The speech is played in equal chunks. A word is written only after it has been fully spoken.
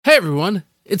Hey everyone,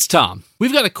 it's Tom.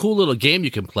 We've got a cool little game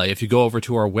you can play if you go over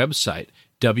to our website,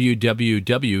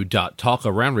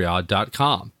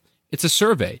 www.talkaroundriyadh.com. It's a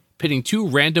survey pitting two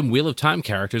random Wheel of Time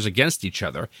characters against each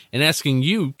other and asking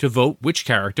you to vote which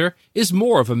character is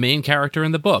more of a main character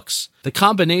in the books. The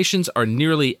combinations are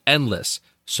nearly endless,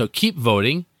 so keep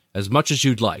voting as much as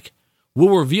you'd like.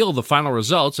 We'll reveal the final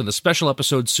results in a special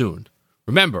episode soon.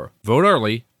 Remember, vote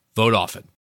early, vote often.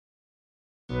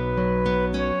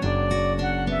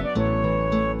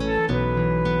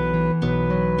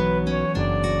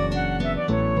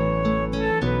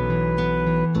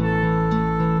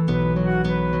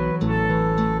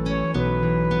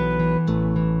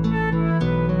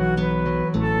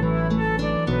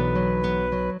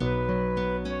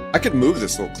 I could move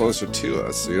this a little closer to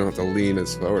us so you don't have to lean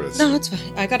as forward as... No, it's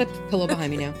fine. I got a pillow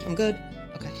behind me now. I'm good.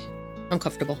 Okay. I'm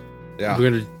comfortable. Yeah.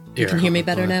 You can hear me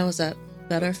better now? Is that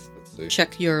better? Let's see.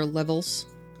 Check your levels.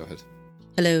 Go ahead.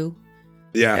 Hello.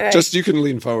 Yeah, All right. just you can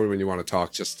lean forward when you want to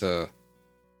talk, just a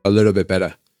little bit better.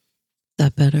 Is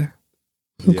that better?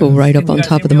 Yeah. Go right up Can on you guys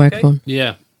top hear of the me okay? microphone.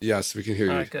 Yeah, Yes, we can hear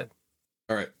All you. right, good.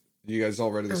 All right. You guys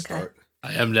all ready to Okay. start?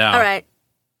 I am now. All right.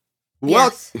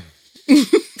 Well, Yes.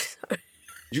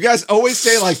 you guys always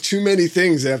say like too many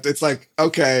things after. It's like,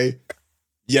 okay,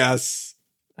 yes.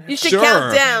 You should Sure.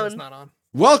 count It's down. not on.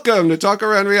 Welcome to Talk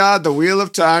Around Riyadh, the Wheel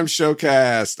of Time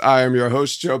showcast. I am your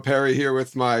host, Joe Perry, here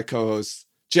with my co-hosts,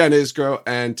 Jen Isgro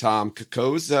and Tom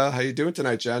Kokoza. How you doing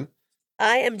tonight, Jen?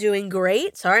 I am doing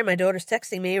great. Sorry, my daughter's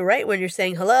texting me right when you're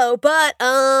saying hello, but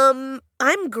I'm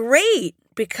great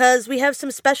because we have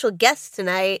some special guests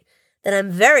tonight that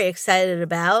I'm very excited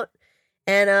about.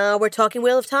 And we're talking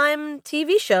Wheel of Time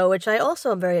TV show, which I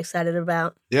also am very excited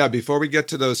about. Yeah, before we get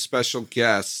to those special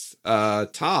guests,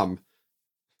 Tom,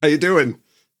 how you doing?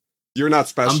 You're not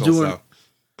special, I'm doing- so...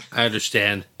 I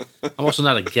understand. I'm also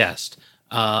not a guest.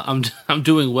 I'm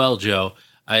doing well, Joe.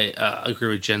 I agree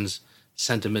with Jen's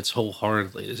sentiments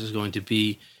wholeheartedly. This is going to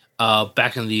be,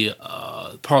 back in the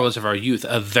parlance of our youth,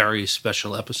 a very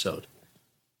special episode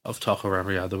of Talk Around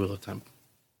Riyadh, the Wheel of Time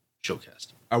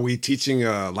showcast. Are we teaching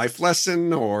a life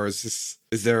lesson, or is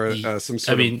there some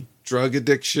sort of drug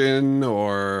addiction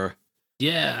or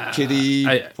Yeah, kitty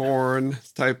I- porn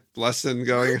type lesson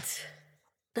going?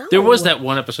 No. there was that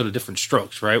one episode of Different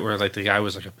Strokes, right, where like the guy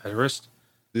was like a pederast.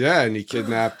 Yeah, and he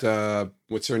kidnapped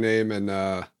what's her name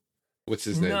and what's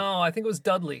his name? No, I think it was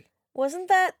Dudley. Wasn't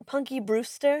that Punky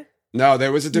Brewster? No,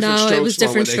 there was a Different No, it Strokes was one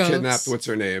Different where they Strokes. kidnapped what's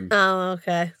her name? Oh,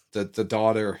 okay. The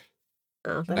daughter.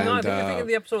 Oh, And, No, I think you're thinking of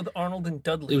the episode with Arnold and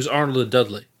Dudley. It was Arnold and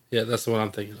Dudley. Yeah, that's the one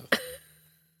I'm thinking of.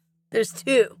 there's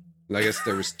two. And I guess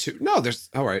there was two. No, there's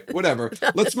all right, whatever.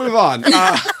 Let's move on.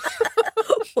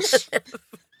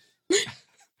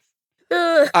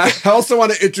 I also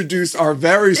want to introduce our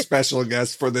very special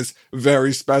guest for this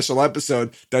very special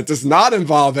episode that does not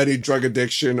involve any drug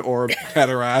addiction or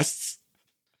pederasts.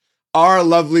 Our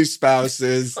lovely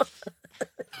spouses,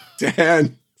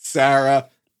 Dan, Sarah,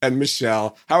 and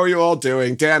Michelle. How are you all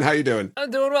doing? Dan, how you doing? I'm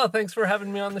doing well. Thanks for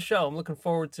having me on the show. I'm looking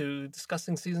forward to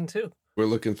discussing season 2. We're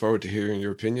looking forward to hearing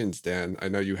your opinions, Dan. I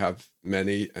know you have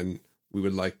many, and we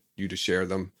would like you to share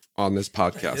them on this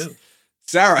podcast. do.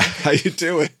 Sarah, how you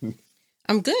doing?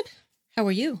 I'm good. How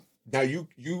are you? Now you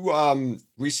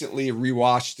recently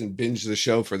rewatched and binged the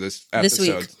show for this episode.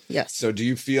 This week. Yes. So do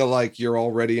you feel like you're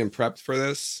all ready and prepped for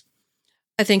this?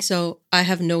 I think so. I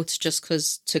have notes just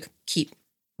because to keep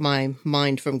my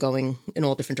mind from going in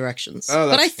all different directions. Oh,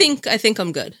 but that's I think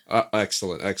I'm good.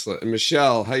 Excellent. And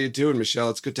Michelle, how you doing, Michelle?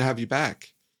 It's good to have you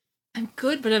back. I'm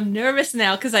good, but I'm nervous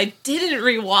now because I didn't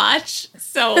rewatch,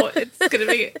 so it's going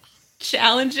to be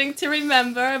challenging to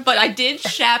remember. But I did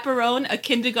chaperone a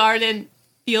kindergarten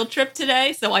field trip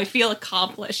today, so I feel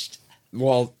accomplished.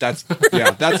 Well, that's definitely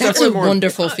That's a more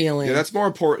wonderful feeling. Yeah, that's more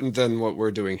important than what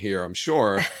we're doing here, I'm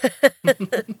sure.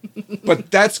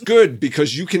 But that's good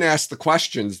because you can ask the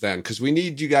questions then, because we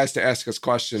need you guys to ask us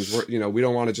questions. We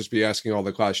don't want to just be asking all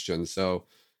the questions. So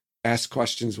ask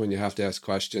questions when you have to ask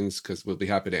questions, because we'll be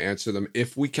happy to answer them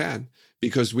if we can,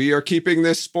 because we are keeping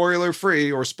this spoiler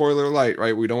free or spoiler light,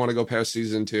 right? We don't want to go past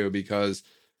season 2 because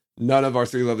none of our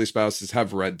three lovely spouses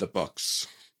have read the books.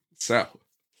 So,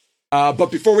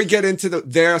 but before we get into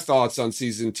their thoughts on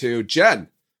season 2, Jen,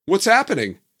 what's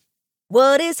happening?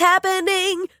 What is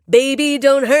happening? Baby,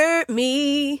 don't hurt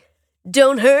me.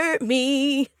 Don't hurt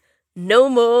me no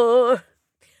more.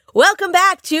 Welcome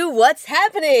back to What's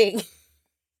Happening.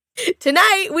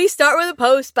 Tonight, we start with a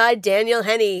post by Daniel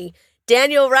Henney.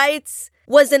 Daniel writes,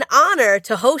 "Was an honor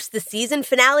to host the season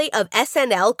finale of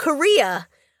SNL Korea.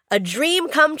 A dream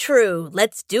come true.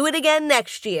 Let's do it again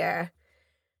next year."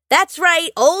 That's right,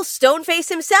 old Stoneface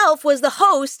himself was the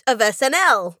host of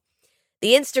SNL.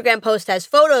 The Instagram post has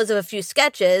photos of a few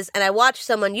sketches, and I watched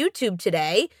some on YouTube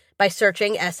today by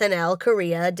searching SNL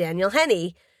Korea Daniel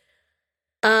Henney.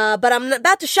 But I'm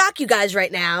about to shock you guys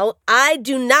right now. I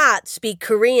do not speak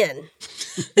Korean.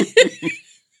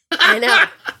 I know.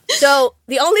 So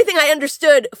the only thing I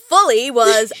understood fully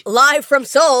was live from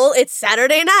Seoul, it's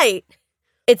Saturday night.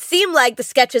 It seemed like the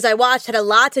sketches I watched had a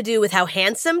lot to do with how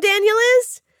handsome Daniel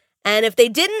is. And if they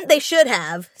didn't, they should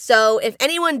have. So if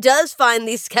anyone does find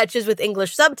these sketches with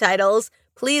English subtitles,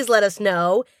 please let us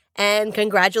know. And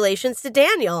congratulations to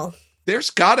Daniel.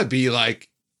 There's got to be like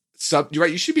you're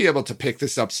right. You should be able to pick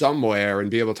this up somewhere and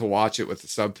be able to watch it with the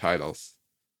subtitles.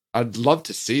 I'd love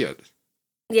to see it.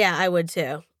 Yeah, I would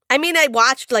too. I mean, I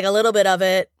watched like a little bit of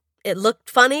it. It looked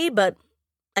funny, but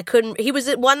I couldn't. He was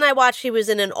one I watched. He was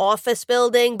in an office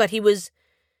building, but he was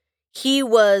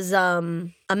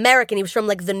American. He was from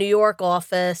like the New York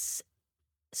office.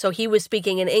 So he was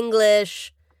speaking in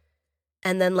English.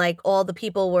 And then like all the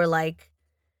people were like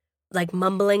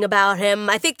mumbling about him.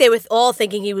 I think they were all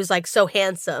thinking he was like so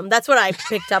handsome. That's what I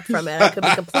picked up from it. I could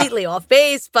be completely off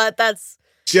base, but that's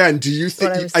Jen, do you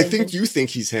think I think thinking. you think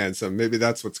he's handsome. Maybe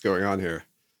that's what's going on here.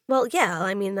 well, yeah.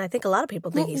 I mean, I think a lot of people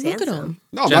think he's look handsome. at him.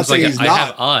 No, I'm not Jen's like, saying he's I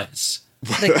have not. eyes.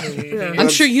 I'm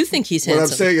sure you think he's What I'm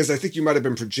handsome. saying is I think you might have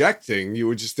been projecting. You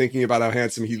were just thinking about how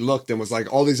handsome he looked and was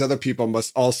like, all these other people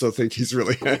must also think he's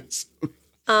really handsome.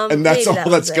 And that's maybe all that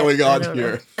that's was it. going I on don't know.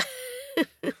 here.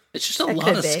 It's just a That lot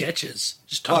could of be. sketches.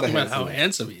 Just Lot of talking about how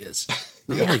handsome he is. I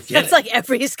don't really get That's it. like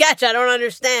every sketch. I don't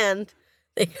understand.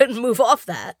 They couldn't move off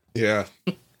that. Yeah.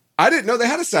 I didn't know they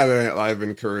had a Saturday Night Live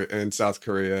in South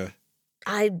Korea.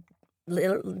 I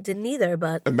didn't either,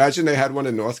 but Imagine they had one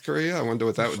in North Korea. I wonder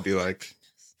what that would be like.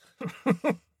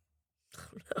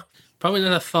 Probably not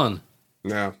that fun.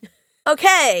 No.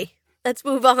 okay. Let's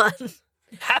move on.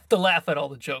 You have to laugh at all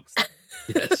the jokes.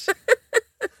 Yes.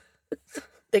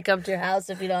 They come to your house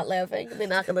if you're not laughing. They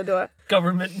knock on the door.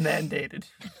 Government mandated.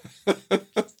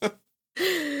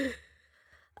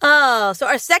 Oh, so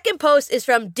our second post is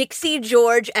from Dixie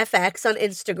George FX on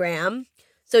Instagram.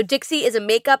 So Dixie is a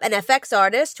makeup and FX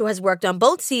artist who has worked on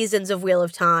both seasons of Wheel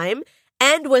of Time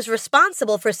and was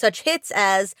responsible for such hits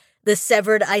as the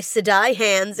severed Aes Sedai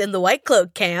hands in the White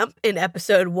Cloak camp in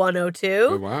episode 102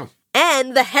 Oh, wow.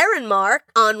 and the heron mark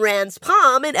on Rand's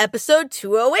palm in episode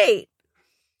 208.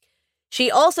 She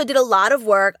also did a lot of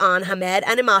work on Hamed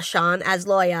Animashan as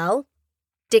Loyal.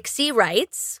 Dixie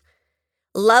writes,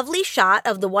 lovely shot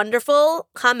of the wonderful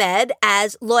Hamed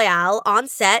as Loyal on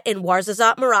set in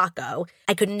Ouarzazate, Morocco.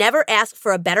 I could never ask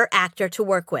for a better actor to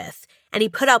work with. And he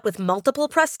put up with multiple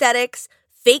prosthetics,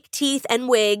 fake teeth and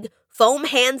wig, foam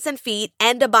hands and feet,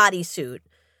 and a bodysuit.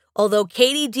 Although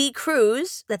Katie D.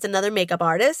 Cruz, that's another makeup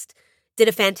artist, did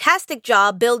a fantastic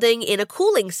job building in a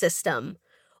cooling system.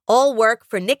 All work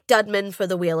for Nick Dudman for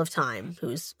The Wheel of Time,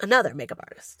 who's another makeup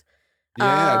artist.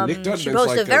 Yeah, Nick She Dudman's posted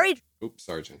like a very... Oops,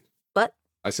 sorry, Jen. What?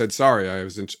 I said sorry. I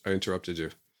interrupted you.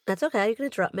 That's okay. You can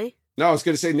interrupt me. No, I was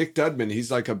going to say Nick Dudman.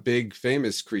 He's like a big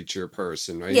famous creature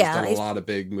person, right? Yeah, he's done a he's- lot of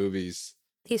big movies.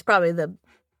 He's probably the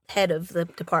head of the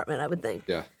department, I would think.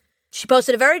 Yeah. She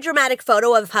posted a very dramatic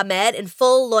photo of Hamed in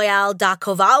full Loyal Da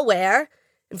Koval wear.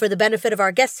 And for the benefit of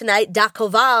our guest tonight, Da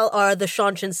Koval are the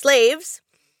Shanshan slaves.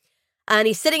 And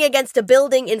he's sitting against a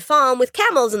building in Falm with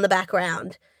camels in the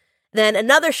background. Then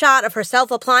another shot of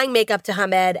herself applying makeup to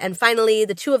Hamed, and finally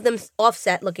the two of them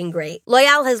offset looking great.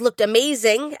 Loyal has looked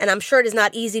amazing, and I'm sure it is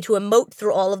not easy to emote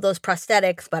through all of those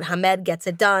prosthetics, but Hamed gets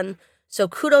it done. So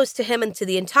kudos to him and to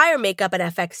the entire makeup and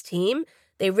FX team.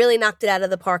 They really knocked it out of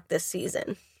the park this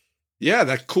season. Yeah,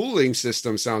 that cooling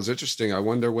system sounds interesting. I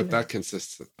wonder what that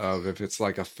consists of. If it's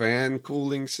like a fan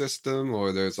cooling system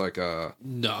or there's like a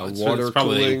No, it's water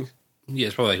probably cooling. Yeah,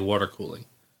 it's probably like water cooling.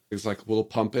 There's like a little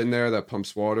pump in there that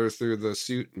pumps water through the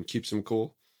suit and keeps him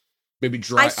cool. Maybe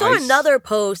dry I saw ice. another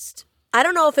post. I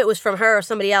don't know if it was from her or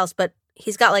somebody else, but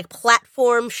he's got like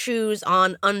platform shoes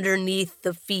on underneath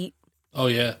the feet. Oh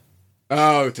yeah.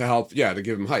 Oh, to help. Yeah, to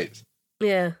give him height.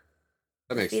 Yeah.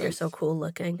 That makes Feet are sense. so cool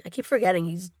looking. I keep forgetting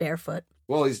he's barefoot.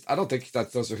 Well, I don't think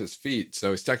those are his feet,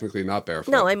 so he's technically not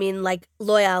barefoot. No, I mean like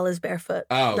Loyal is barefoot.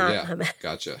 Oh, not yeah. Hamed.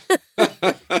 Gotcha.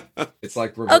 It's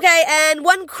like reverse. Okay, and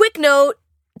one quick note.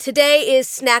 Today is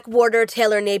Snack Warder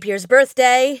Taylor Napier's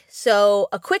birthday, so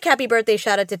a quick happy birthday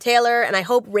shout out to Taylor, and I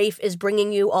hope Rafe is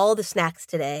bringing you all the snacks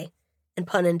today, and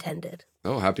pun intended.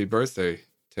 Oh, happy birthday,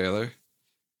 Taylor.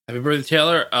 Happy birthday,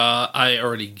 Taylor. I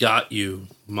already got you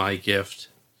my gift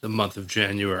the month of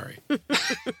January.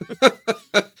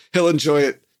 He'll enjoy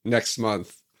it next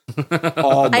month.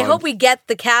 All I month. hope we get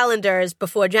the calendars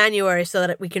before January so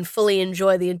that we can fully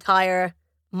enjoy the entire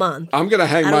month. I'm going to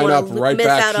hang I don't mine up wanna right miss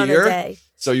back out on a here. day.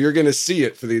 So you're going to see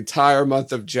it for the entire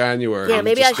month of January. Yeah, I'm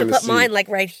maybe I just should gonna put see. mine like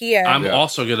right here. I'm Yeah.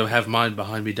 also going to have mine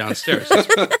behind me downstairs.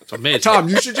 It's amazing. Tom,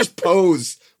 you should just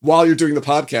pose while you're doing the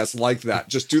podcast like that.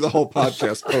 Just do the whole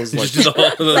podcast pose like Just do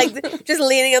the whole- like just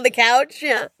leaning on the couch.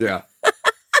 Yeah. Yeah.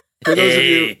 For those of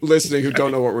you listening who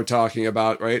don't know what we're talking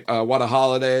about, right? What a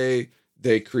Holiday.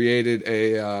 They created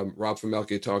a Rob from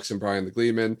Melky Talks and Brian the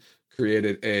Gleeman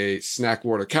created a snack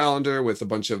water calendar with a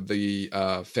bunch of the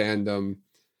fandom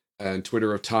and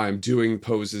Twitter of Time doing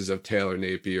poses of Taylor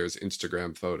Napier's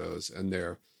Instagram photos, and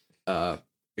they're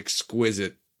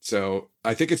exquisite. So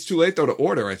I think it's too late though to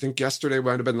order. I think yesterday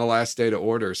might have been the last day to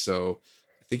order, so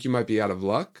I think you might be out of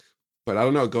luck. But I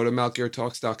don't know. Go to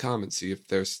malgeartalks.com and see if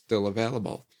they're still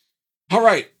available. All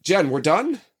right, Jen, we're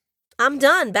done? I'm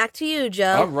done. Back to you,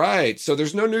 Joe. All right. So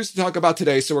there's no news to talk about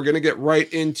today. So we're going to get right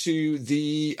into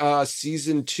the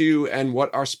season 2 and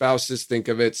what our spouses think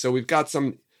of it. So we got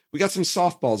some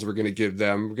softballs we're going to give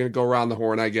them. We're going to go around the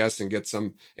horn, I guess, and get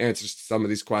some answers to some of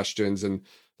these questions. And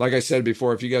like I said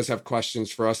before, if you guys have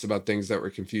questions for us about things that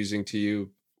were confusing to you,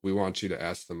 we want you to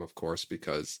ask them, of course,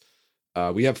 because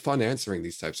we have fun answering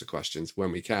these types of questions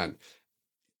when we can.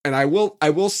 And I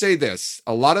will say this: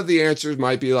 a lot of the answers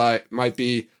might be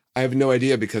I have no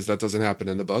idea because that doesn't happen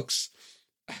in the books.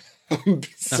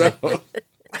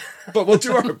 But we'll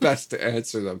do our best to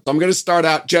answer them. So I'm going to start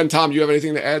out. Jen, Tom, you have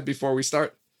anything to add before we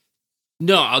start?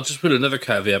 No, I'll just put another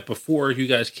caveat. Before you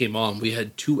guys came on, we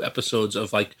had 2 episodes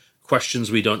of like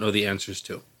questions we don't know the answers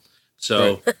to.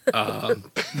 So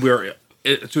we're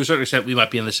to a certain extent we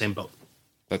might be in the same boat.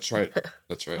 That's right.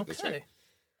 That's right. That's right. Okay.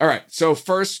 All right. So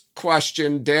first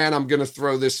question, Dan, I'm going to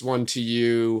throw this one to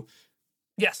you.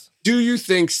 Yes. Do you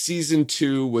think season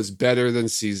 2 was better than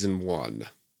season 1?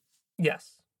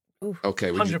 Yes.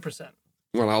 Okay. Would you 100%.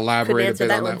 want to elaborate a answer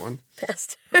bit on that that one?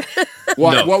 Best.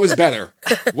 What No. was better?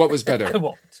 What was I better?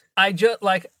 won't.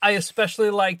 I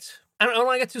especially liked, I don't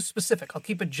want to get too specific. I'll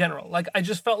keep it general. Like, I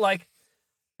just felt like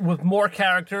with more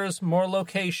characters, more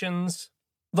locations,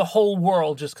 the whole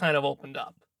world just kind of opened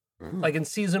up. Like in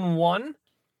season 1,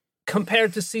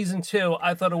 compared to season 2,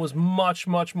 I thought it was much,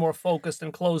 much more focused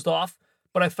and closed off.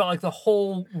 But I felt like the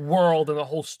whole world and the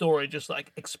whole story just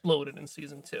like exploded in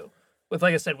season 2. With,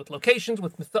 like I said, with locations,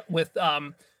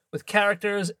 with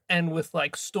characters, and with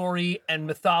like story and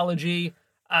mythology.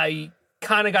 I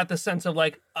kind of got the sense of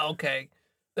like, okay,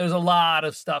 there's a lot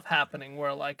of stuff happening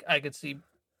where like I could see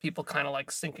people kind of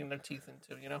like sinking their teeth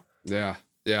into, you know? Yeah.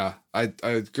 Yeah. I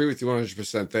agree with you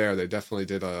 100% there. They definitely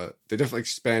did they definitely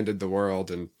expanded the world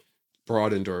and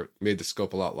broadened or made the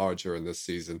scope a lot larger in this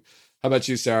season. How about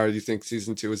you, Sarah? Do you think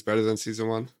season 2 is better than season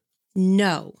 1?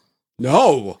 No.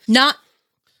 No. Not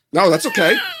No, that's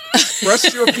okay.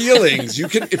 Express your feelings. You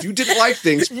can, if you didn't like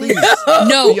things, please.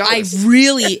 no, Be I honest.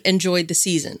 really enjoyed the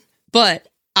season, but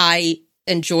I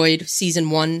enjoyed season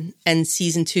 1 and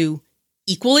season 2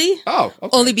 equally. Oh, okay.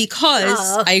 Only because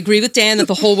Oh. I agree with Dan that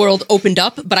the whole world opened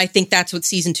up, but I think that's what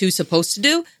season 2 is supposed to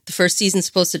do. The first season's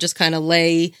supposed to just kind of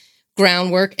lay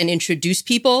groundwork and introduce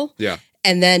people. Yeah.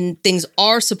 And then things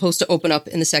are supposed to open up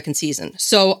in the second season.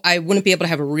 So I wouldn't be able to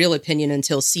have a real opinion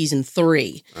until season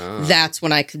 3. That's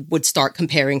when I would start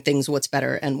comparing things, what's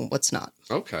better and what's not.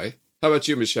 Okay. How about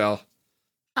you, Michelle?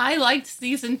 I liked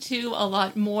season 2 a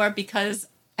lot more because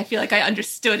I feel like I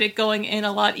understood it going in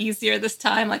a lot easier this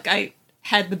time. Like I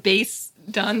had the base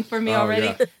done for me Oh,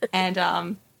 already,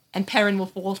 yeah. and Perrin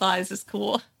with wolf eyes is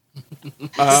cool.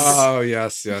 Oh,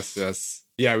 yes.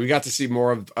 Yeah, we got to see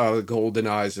more of the golden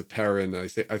eyes of Perrin. I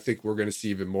think we're going to see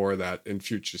even more of that in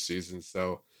future seasons.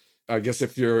 So, I guess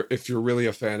if you're really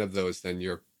a fan of those, then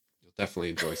you'll definitely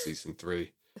enjoy season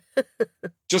 3.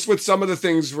 Just with some of the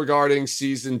things regarding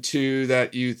season 2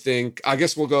 that you think, I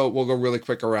guess we'll go really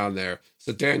quick around there.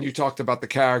 So, Dan, you talked about the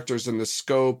characters and the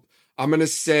scope. I'm going to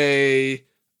say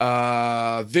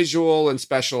visual and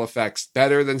special effects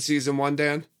better than season 1,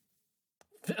 Dan.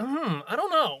 I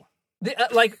don't know.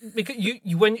 Because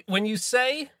you when you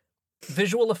say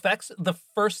visual effects, the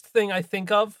first thing I think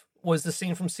of was the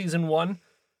scene from season 1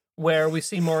 where we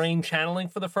see Moraine channeling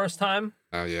for the first time,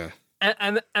 Oh, yeah.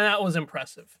 and that was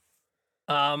impressive.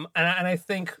 And I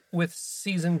think with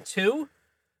season 2,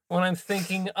 when I'm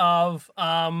thinking of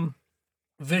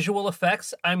visual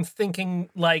effects, I'm thinking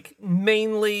like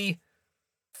mainly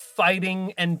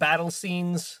fighting and battle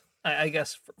scenes. I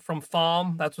guess from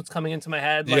Falm, that's what's coming into my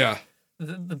head. Like, Yeah.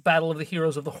 the Battle of the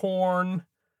Heroes of the Horn.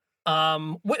 They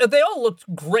all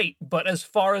looked great, but as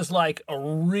far as like a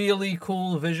really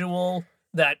cool visual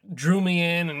that drew me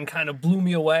in and kind of blew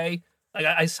me away, Like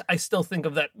I still think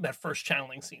of that first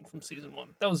channeling scene from season 1.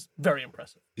 That was very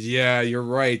impressive. Yeah, you're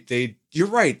right. You're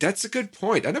right. That's a good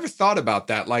point. I never thought about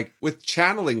that. Like with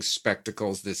channeling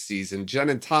spectacles this season, Jen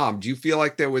and Tom, do you feel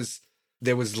like there was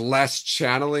less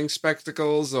channeling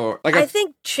spectacles, or like I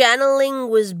think channeling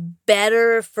was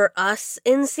better for us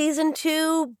in season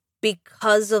 2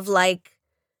 because of like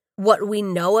what we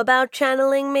know about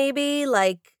channeling, maybe.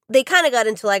 Like they kind of got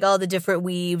into like all the different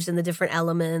weaves and the different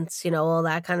elements, all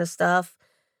that kind of stuff.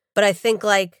 But I think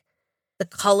like the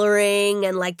coloring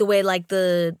and like the way like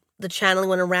the channeling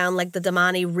went around like the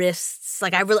Damani wrists,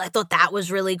 like I thought that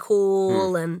was really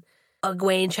cool. And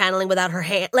Egwene channeling without her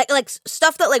hand, like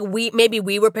stuff that like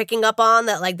we were picking up on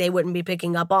that like they wouldn't be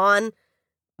picking up on,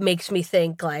 makes me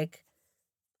think like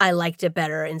I liked it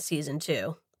better in season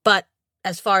 2. But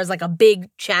as far as like a big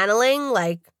channeling,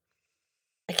 like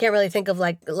I can't really think of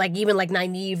like even like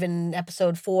Nynaeve in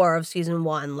episode 4 of season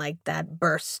 1, like that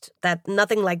burst, that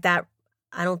nothing like that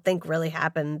I don't think really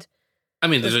happened. I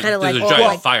mean, there's a like,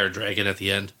 giant fire dragon at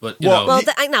the end, but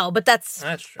I know, but that's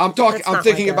true. I'm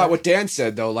thinking about what Dan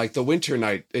said though, like the Winter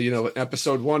Night,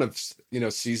 episode 1 of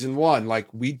season 1.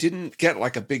 Like we didn't get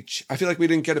like a big. I feel like we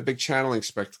didn't get a big channeling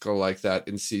spectacle like that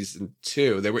in season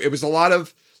 2. It was a lot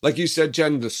of, like you said,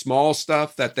 Jen, the small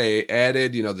stuff that they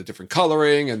added. The different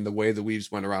coloring and the way the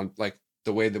weaves went around, like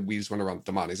the way the weaves went around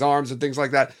Damani's arms and things like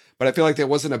that. But I feel like there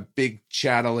wasn't a big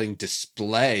channeling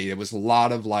display. It was a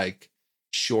lot of like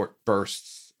short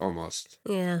bursts almost.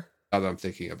 Yeah. Now that I'm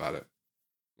thinking about it.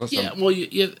 Well,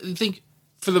 you think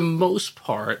for the most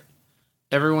part,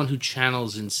 everyone who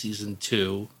channels in season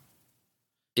 2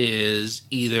 is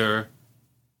either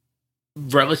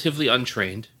relatively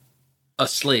untrained, a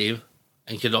slave,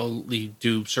 and can only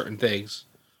do certain things,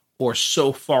 or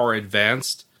so far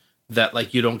advanced that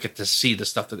like you don't get to see the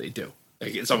stuff that they do.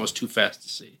 Like it's almost too fast to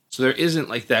see. So there isn't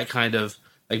like that kind of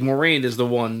like Moiraine is the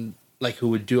one like who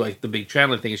would do like the big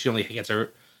channeling thing, and she only gets the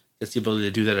ability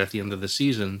to do that at the end of the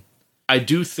season. I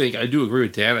do agree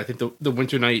with Dan. I think the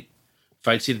Winter Night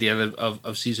fight scene at the end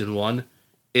of season 1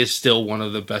 is still one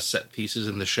of the best set pieces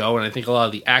in the show, and I think a lot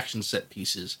of the action set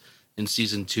pieces in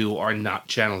season 2 are not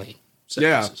channeling set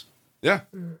pieces. Yeah.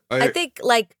 I think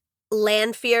like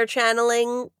Lanfear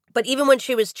channeling, but even when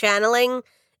she was channeling,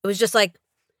 it was just like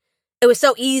it was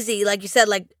so easy, like you said,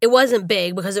 like it wasn't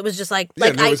big because it was just like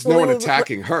there was no one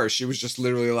attacking her. She was just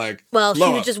literally like, well, she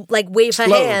would just like wave her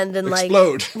hand and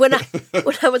explode. Like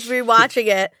when I was rewatching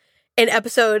it in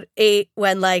episode 8,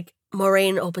 when like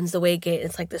Moiraine opens the Wake Gate,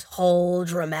 it's like this whole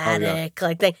dramatic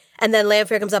like thing, and then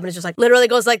Lanfear comes up and it's just like literally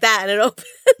goes like that and it opens.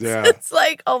 Yeah, it's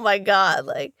like, oh my god,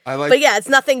 like. But yeah, it's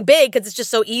nothing big because it's just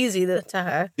so easy to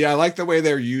her. Yeah, I like the way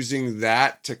they're using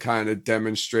that to kind of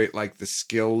demonstrate like the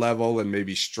skill level and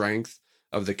maybe strength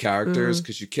of the characters,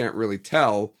 because you can't really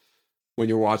tell when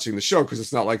you're watching the show because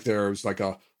it's not like there's like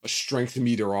a strength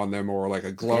meter on them or like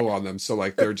a glow on them. So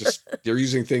like they're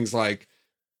using things like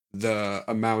the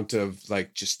amount of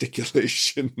like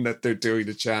gesticulation that they're doing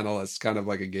to channel as kind of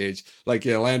like a gauge. Like,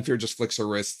 yeah, Lanfear just flicks her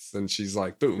wrists and she's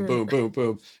like boom, boom, boom,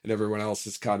 boom. And everyone else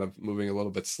is kind of moving a little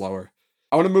bit slower.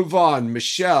 I want to move on.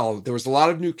 Michelle, there was a lot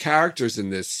of new characters in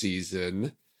this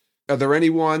season. Are there any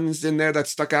ones in there that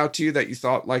stuck out to you that you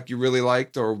thought like you really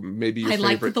liked, or maybe your favorite?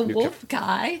 I liked the wolf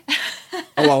guy.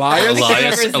 Oh, Elias?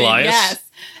 Elias? Yes.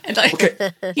 And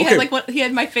he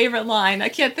had my favorite line. I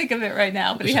can't think of it right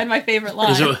now, but he had my favorite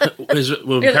line.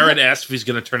 When Perrin asked if he's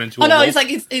going to turn into a wolf. Oh no, he's like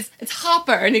it's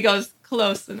Hopper, and he goes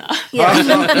close enough.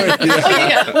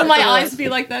 Yeah. Will my eyes be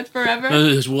like that forever?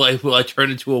 Will I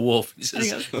turn into a wolf? He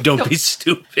says, don't be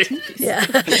stupid. Yeah.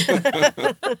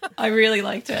 I really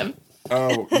liked him.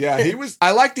 Oh yeah, he was.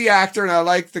 I like the actor and I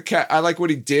like the cat. I like what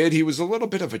he did. He was a little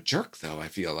bit of a jerk, though. I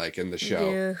feel like in the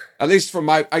show, at least from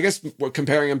I guess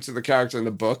comparing him to the character in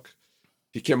the book,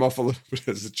 he came off a little bit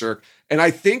as a jerk. And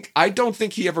I don't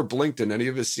think he ever blinked in any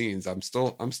of his scenes. I'm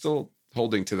still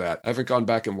holding to that. I haven't gone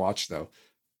back and watched though.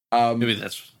 Maybe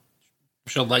that's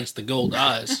Michelle likes the gold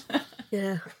eyes.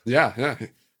 Yeah.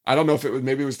 I don't know if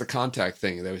maybe it was the contact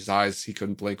thing. His eyes, he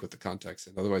couldn't blink with the contacts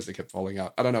in. Otherwise, they kept falling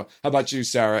out. I don't know. How about you,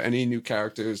 Sarah? Any new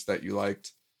characters that you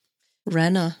liked?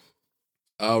 Rena.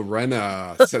 Oh,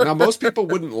 Rena. So now most people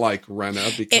wouldn't like Rena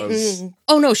because...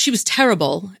 Oh, no, she was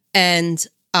terrible. And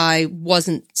I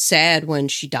wasn't sad when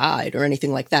she died or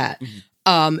anything like that.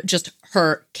 Mm-hmm. Just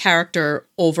her character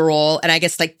overall. And I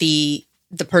guess like the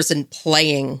person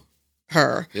playing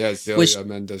her. Yeah, Zelia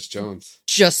Mendes-Jones.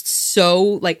 Just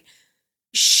so like...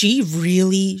 She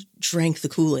really drank the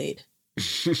Kool-Aid.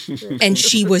 And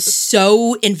she was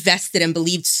so invested and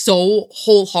believed so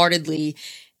wholeheartedly.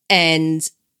 And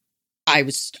I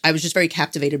was just very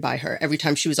captivated by her. Every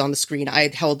time she was on the screen, I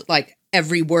had held like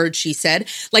every word she said.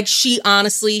 Like she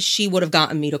would have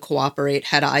gotten me to cooperate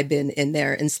had I been in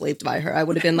there enslaved by her. I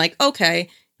would have been like, okay,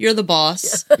 you're the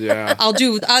boss. Yeah. I'll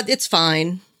do, it's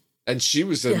fine. And she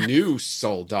was a new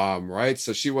Soul Dom, right?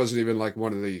 So she wasn't even like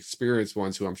one of the experienced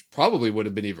ones who probably would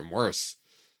have been even worse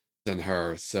than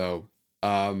her. So,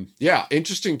 yeah,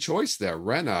 interesting choice there.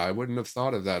 Rena, I wouldn't have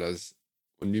thought of that as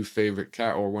a new favorite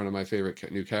or one of my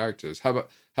favorite new characters. How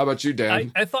about you,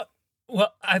 Dan? I thought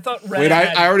Rena. Wait,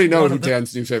 I already know who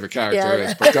Dan's new favorite character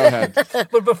is, but go ahead.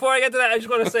 But before I get to that, I just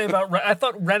want to say I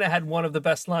thought Rena had one of the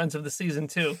best lines of the season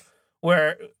too,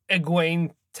 where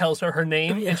Egwene tells her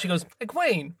name and she goes,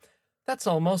 "Egwene, that's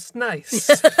almost nice."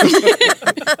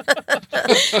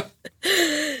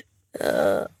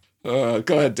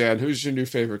 Go ahead, Dan. Who's your new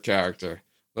favorite character?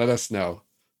 Let us know.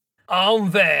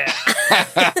 Envers.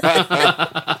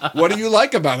 What do you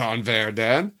like about Envers,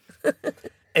 Dan?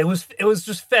 It was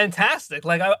just fantastic.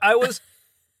 Like I was,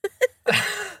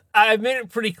 I made it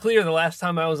pretty clear the last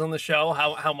time I was on the show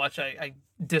how much I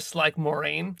dislike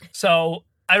Moraine. So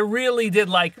I really did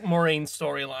like Moraine's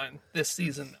storyline this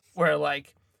season, where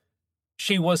like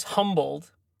she was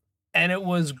humbled, and it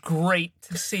was great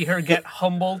to see her get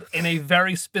humbled in a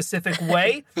very specific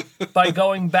way by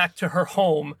going back to her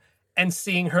home and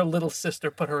seeing her little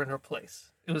sister put her in her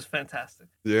place. It was fantastic.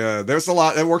 Yeah, there's a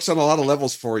lot. It works on a lot of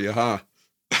levels for you, huh?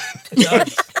 It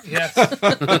does. Yes.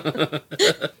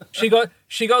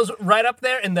 She goes right up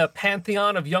there in the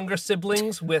pantheon of younger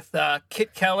siblings with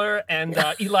Kit Keller and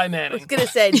Eli Manning. I was gonna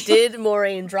say, did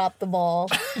Moraine drop the ball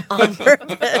on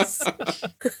purpose?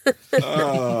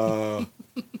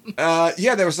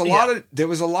 Yeah, there was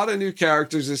a lot of new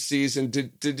characters this season.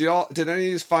 Did any of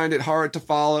you find it hard to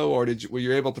follow, or were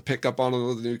you able to pick up on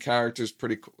all the new characters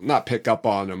not pick up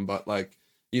on them, but like,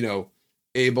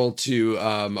 able to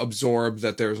absorb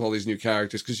that there's all these new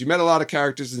characters? Because you met a lot of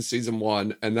characters in season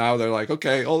 1, and now they're like,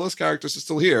 okay, all those characters are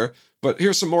still here, but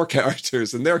here's some more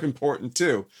characters, and they're important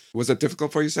too. Was it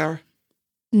difficult for you, Sarah?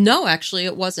 No, actually,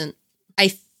 it wasn't.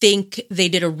 I think they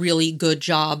did a really good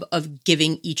job of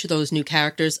giving each of those new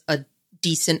characters a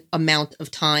decent amount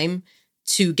of time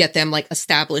to get them like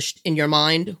established in your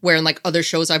mind, where in like other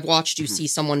shows I've watched, you see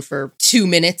someone for 2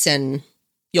 minutes and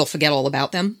you'll forget all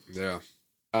about them. Yeah.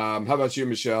 How about you,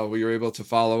 Michelle? Were you able to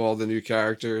follow all the new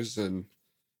characters and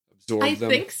absorb them?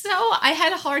 I think so. I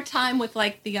had a hard time with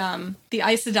like the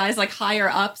Aes Sedai's like higher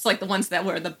ups, like the ones that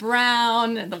were the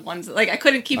brown and the ones like I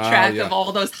couldn't keep track of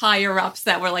all those higher ups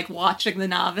that were like watching the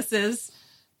novices.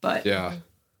 But yeah,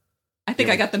 I think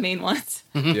I got the main ones.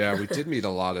 Yeah, we did meet a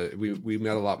lot of we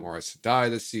met a lot more Aes Sedai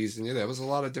this season. Yeah, there was a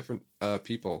lot of different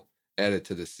people added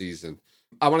to this season.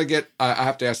 I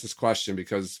have to ask this question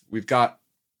because we've got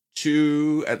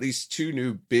at least two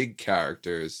new big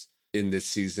characters in this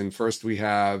season. First, we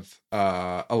have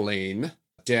Elaine.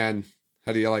 Dan,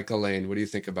 how do you like Elaine? What do you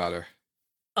think about her?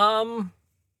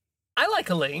 I like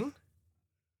Elaine.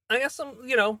 I guess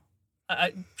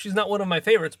she's not one of my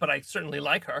favorites, but I certainly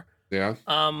like her. Yeah.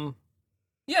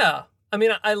 Yeah. I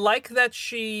mean, I like that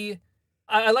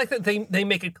I like that they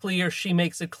make it clear. She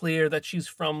makes it clear that she's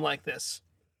from like this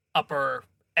upper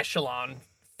echelon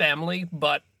family,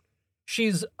 but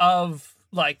she's of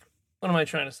like, what am I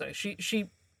trying to say?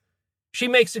 She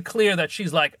makes it clear that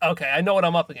she's like, okay, I know what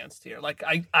I'm up against here. Like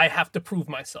I have to prove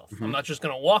myself. I'm not just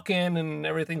going to walk in and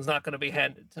everything's not going to be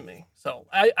handed to me. So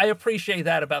I appreciate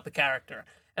that about the character.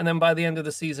 And then by the end of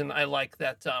the season, I like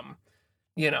that,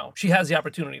 she has the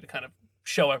opportunity to kind of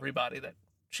show everybody that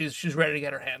she's ready to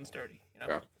get her hands dirty.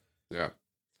 Yeah.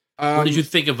 What did you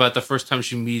think about the first time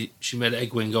she met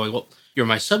Egwene going, well, you're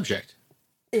my subject?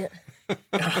 Yeah.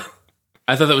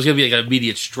 I thought that was going to be like an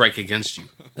immediate strike against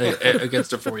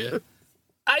her for you.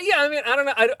 I mean, I don't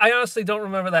know. I honestly don't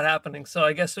remember that happening. So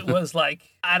I guess it was like,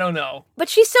 I don't know. But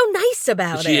she's so nice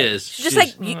about it. She is. She's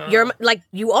just you're like,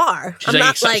 you are. She's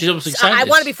she's almost excited. I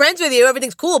want to be friends with you.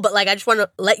 Everything's cool. But like, I just want to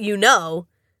let you know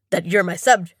that you're my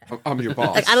subject. I'm your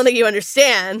boss. Like, I don't think you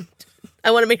understand.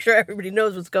 I want to make sure everybody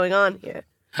knows what's going on here.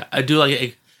 I do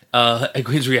like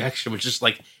Egwene's reaction, which is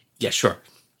like, yeah, sure.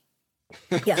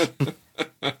 Yeah.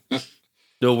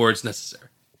 No words necessary.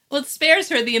 Well, it spares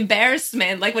her the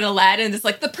embarrassment, like when Aladdin is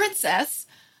like, the princess.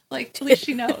 Like, at least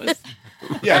she knows.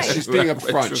 Yeah, she's being up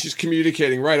front. She's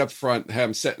communicating right up front,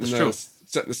 setting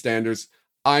the standards.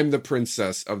 I'm the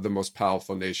princess of the most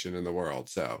powerful nation in the world.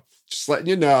 So just letting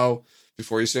you know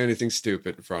before you say anything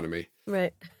stupid in front of me.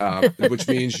 Right. Which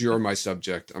means you're my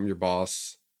subject. I'm your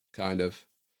boss, kind of.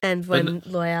 And when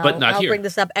Loial, but not I'll here. bring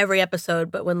this up every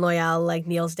episode, but when Loial like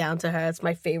kneels down to her, it's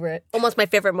my favorite, almost my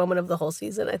favorite moment of the whole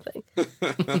season, I think.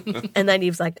 And then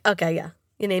Nynaeve's like, okay,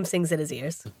 Your name sings in his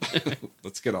ears.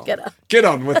 Let's get on. Get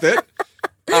on with it.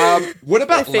 What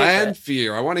about My favorite.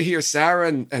 Lanfear? I want to hear Sarah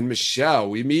and Michelle.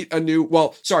 We meet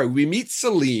we meet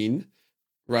Celine,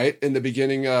 right? In the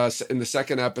beginning, in the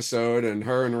second episode, and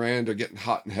her and Rand are getting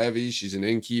hot and heavy. She's an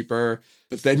innkeeper.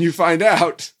 But then you find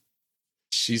out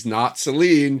she's not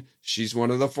Celine. She's one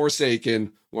of the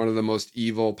Forsaken, one of the most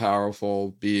evil,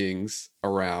 powerful beings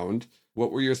around.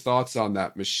 What were your thoughts on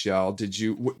that, Michelle?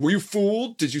 Were you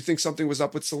fooled? Did you think something was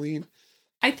up with Celine?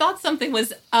 I thought something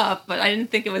was up, but I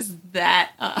didn't think it was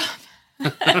that up. I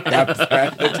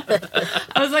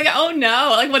was like, oh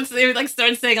no. Like once they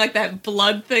started saying like that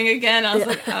blood thing again, I was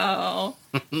like, oh.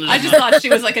 I just thought she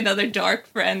was like another dark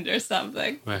friend or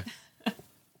something. Right.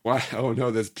 Why? Oh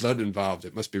no, there's blood involved.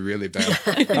 It must be really bad.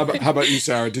 How about you,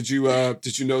 Sarah? Did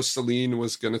you know Celine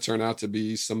was going to turn out to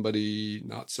be somebody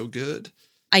not so good?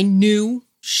 I knew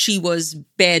she was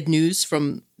bad news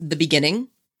from the beginning.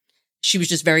 She was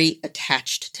just very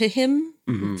attached to him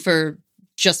for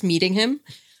just meeting him.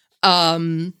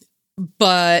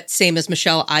 But same as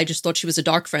Michelle, I just thought she was a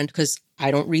dark friend because I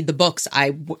don't read the books. I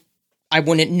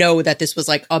wouldn't know that this was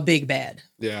like a big bad.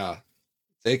 Yeah,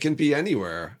 they can be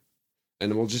anywhere.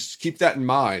 And we'll just keep that in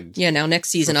mind. Yeah, now next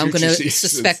season, I'm going future to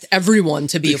seasons. suspect everyone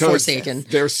to be a Because Forsaken.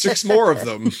 There's 6 more of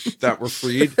them that were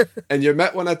freed, and you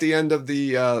met one at the end of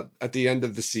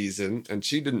the season, and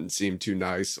she didn't seem too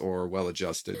nice or well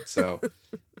adjusted. So,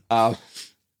 I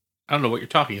don't know what you're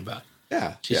talking about.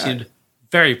 yeah, She seemed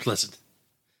very pleasant.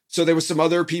 So there were some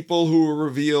other people who were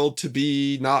revealed to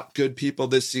be not good people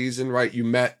this season, right?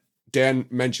 Dan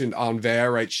mentioned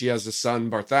Anver, right? She has a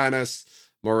son, Barthanes,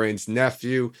 Moraine's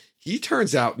nephew. He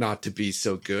turns out not to be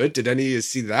so good. Did any of you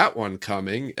see that one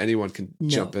coming? Anyone can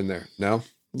jump in there. No?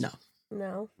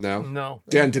 No.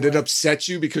 Dan, did it upset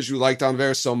you because you liked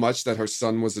Anver so much that her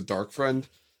son was a dark friend?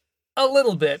 A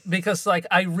little bit, because like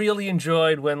I really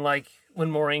enjoyed when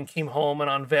Moraine came home and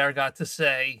Anver got to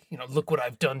say, look what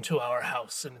I've done to our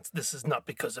house, and this is not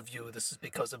because of you, this is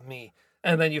because of me.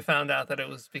 And then you found out that it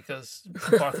was because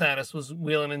Barthanes was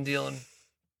wheeling and dealing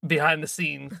behind the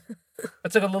scenes.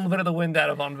 That took a little bit of the wind out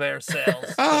of Anver's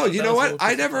sails. Oh, you know what?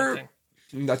 Disappointing.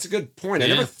 That's a good point. I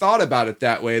Yeah. never thought about it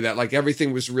that way, that like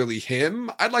everything was really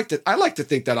him. I like to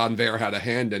think that Anver had a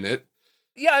hand in it.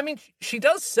 Yeah, I mean, she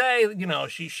does say,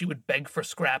 she would beg for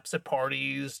scraps at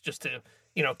parties just to,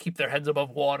 keep their heads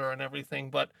above water and everything.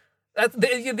 But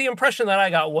the impression that I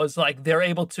got was like they're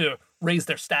able to raise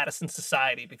their status in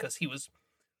society because he was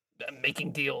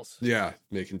making deals. Yeah,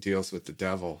 making deals with the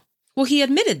devil. Well, he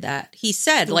admitted that. He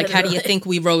said, like, how do you think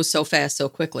we rose so fast so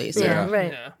quickly? So, Yeah,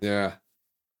 right. Yeah.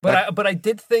 But I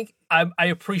did think I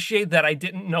appreciate that I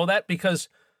didn't know that, because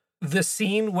the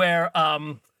scene where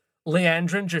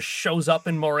Leandrin just shows up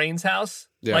in Moraine's house,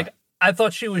 like I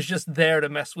thought she was just there to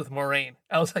mess with Moraine.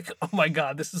 I was like, oh my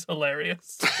god, this is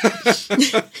hilarious.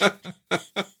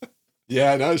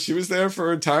 Yeah, no, she was there for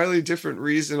an entirely different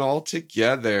reason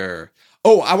altogether.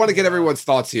 Oh, I want to get everyone's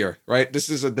thoughts here, right? This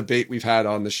is a debate we've had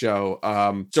on the show.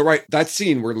 So, right, that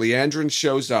scene where Leandrin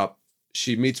shows up,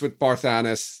 she meets with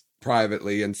Barthanes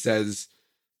privately and says,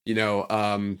 you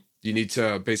need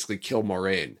to basically kill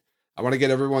Moraine. I want to get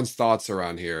everyone's thoughts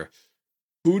around here.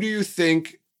 Who do you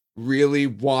think really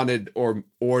wanted or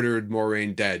ordered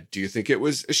Moraine dead? Do you think it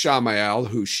was Ishamael,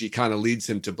 who she kind of leads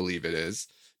him to believe it is?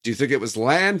 Do you think it was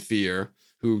Lanfear,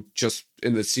 who just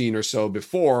in the scene or so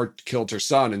before killed her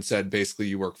son and said, basically,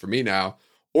 you work for me now?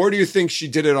 Or do you think she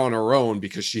did it on her own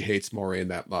because she hates Moraine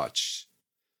that much?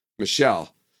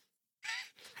 Michelle.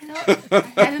 I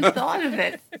hadn't thought of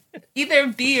it. Either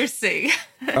B or C.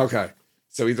 Okay.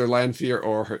 So either Lanfear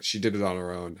or she did it on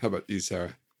her own. How about you, Sarah?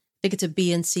 I think it's a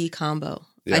B and C combo.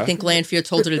 Yeah? I think Lanfear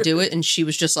told her to do it, and she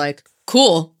was just like,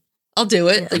 cool, I'll do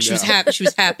it. Like, she was happy. She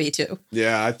was happy to.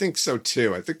 Yeah, I think so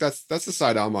too. I think that's the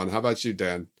side I'm on. How about you,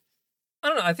 Dan? I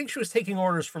don't know. I think she was taking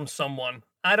orders from someone.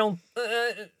 I don't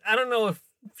know if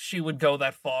she would go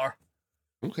that far.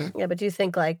 Okay. Yeah, but do you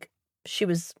think like she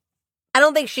was? I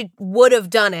don't think she would have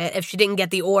done it if she didn't get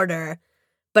the order.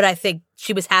 But I think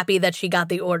she was happy that she got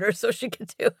the order so she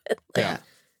could do it. Yeah.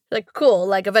 Like, cool.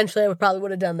 Like, eventually I probably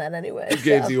would have done that anyway. You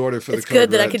gave the order for the It's good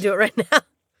code that I red. could do it right now.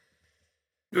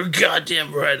 You're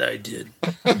goddamn right I did.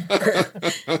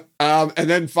 And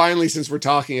then finally, since we're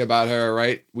talking about her,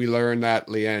 right, we learn that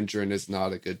Leandrin is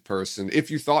not a good person.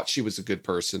 If you thought she was a good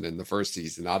person in the first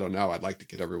season, I don't know. I'd like to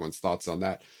get everyone's thoughts on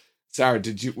that. Sarah,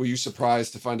 were you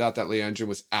surprised to find out that Leandrin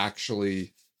was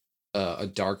actually a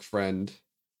dark friend?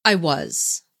 I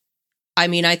was. I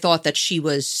mean, I thought that she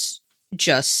was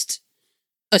just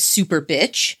a super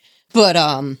bitch, but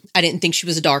I didn't think she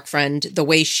was a dark friend. The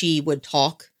way she would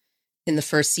talk in the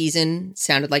first season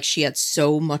sounded like she had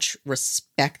so much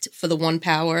respect for the One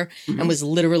Power and was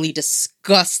literally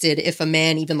disgusted if a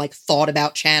man even like thought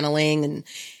about channeling, and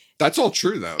That's all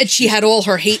true though. she had all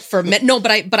her hate for men. No,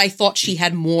 but I thought she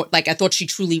had more, like I thought she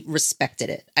truly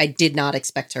respected it. I did not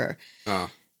expect her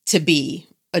to be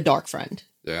a dark friend.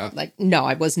 Yeah. Like, no,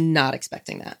 I was not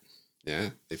expecting that. Yeah.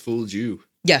 They fooled you.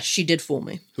 Yes, she did fool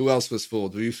me. Who else was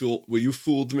fooled? Were you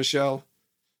fooled, Michelle?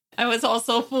 I was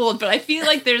also fooled, but I feel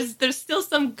like there's still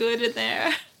some good in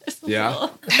there. Yeah.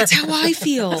 That's how I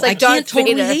feel. It's like I can't Darth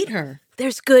totally Vader. hate her.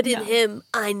 There's good in No. him.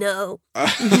 I know.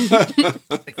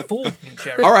 They fooled me,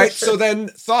 Jerry. All right. So then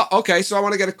okay. So I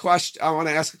want to get a question. I want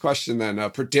to ask a question then. A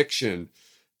prediction.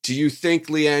 Do you think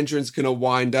Leandrin's going to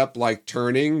wind up like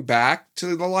turning back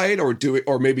to the light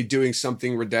or maybe doing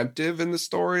something redemptive in the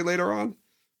story later on?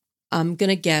 I'm going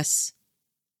to guess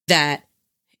that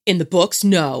in the books,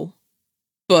 no.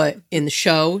 But in the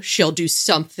show, she'll do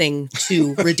something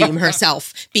to redeem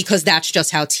herself because that's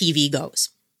just how TV goes.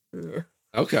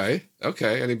 Okay.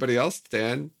 Okay. Anybody else?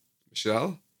 Dan?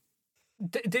 Michelle?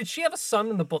 Did she have a son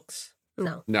in the books?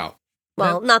 No. No.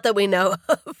 Well, not that we know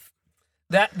of.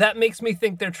 That makes me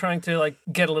think they're trying to like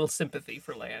get a little sympathy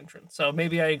for Leandrin. So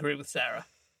maybe I agree with Sarah.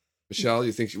 Michelle,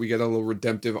 you think we get a little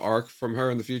redemptive arc from her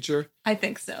in the future? I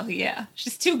think so. Yeah,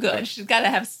 she's too good. She's got to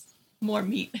have more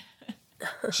meat.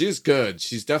 She is good.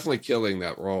 She's definitely killing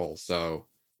that role. So,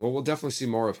 well, we'll definitely see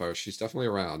more of her. She's definitely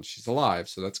around. She's alive,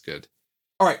 so that's good.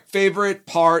 All right, favorite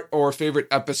part or favorite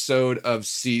episode of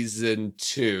season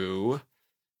 2?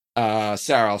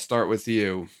 Sarah, I'll start with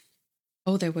you.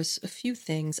 Oh, there was a few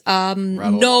things.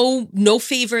 Rattle. No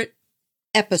favorite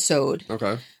episode.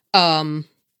 Okay.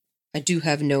 I do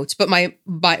have notes, but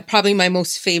probably my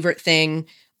most favorite thing,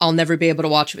 I'll never be able to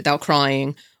watch it without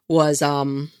crying, was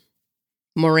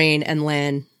Moraine and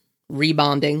Lan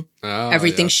rebonding.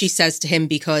 Everything she says to him,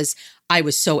 because I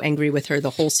was so angry with her the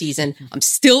whole season. I'm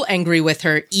still angry with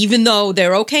her, even though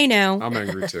they're okay now. I'm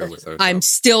angry too with her. I'm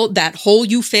still, that whole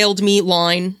 "you failed me"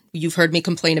 line, you've heard me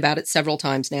complain about it several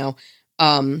times now,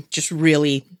 just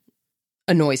really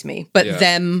annoys me. But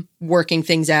them working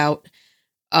things out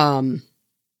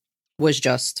was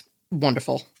just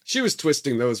wonderful. She was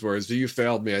twisting those words. You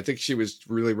failed me. I think she was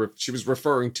really, she was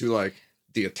referring to like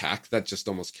the attack that just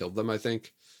almost killed them, I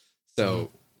think. So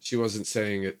she wasn't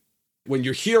saying it. When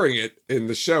you're hearing it in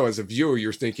the show as a viewer,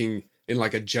 you're thinking in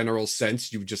like a general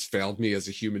sense, you just failed me as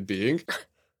a human being.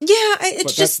 Yeah,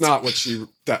 But that's not what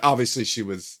that obviously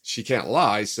she can't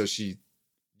lie. So she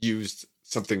used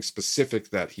something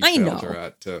specific that he failed her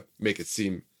at to make it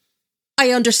seem.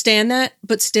 I understand that,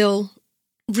 but still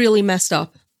really messed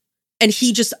up. And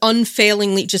he just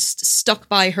unfailingly just stuck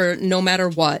by her no matter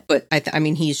what. But I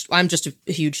mean, I'm just a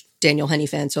huge Daniel Henney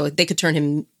fan, so they could turn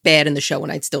him bad in the show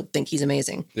and I'd still think he's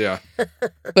amazing. Yeah.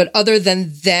 But other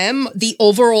than them, the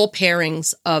overall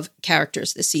pairings of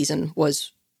characters this season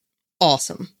was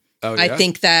awesome. Oh, yeah? I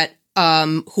think that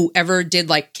whoever did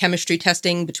like chemistry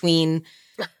testing between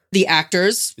the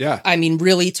actors, I mean,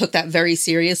 really took that very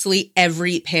seriously.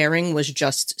 Every pairing was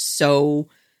just so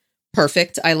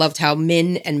perfect. I loved how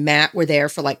Min and Matt were there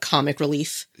for like comic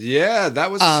relief. Yeah,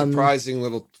 that was a surprising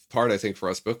little part, I think, for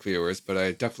us book viewers, but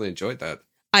I definitely enjoyed that.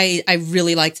 I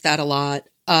really liked that a lot.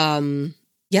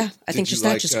 Yeah, I think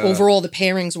just overall the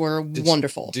pairings were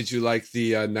wonderful. Did you like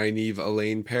the Nynaeve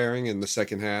Elaine pairing in the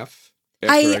second half?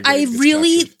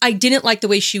 I didn't like the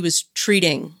way she was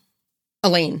treating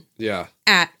Elaine. Yeah.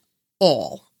 At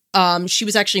all. She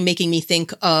was actually making me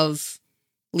think of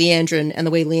Leandrin and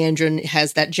the way Leandrin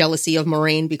has that jealousy of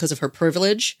Moraine because of her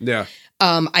privilege. Yeah.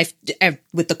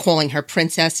 With the calling her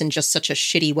princess in just such a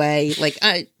shitty way. Like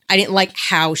I didn't like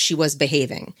how she was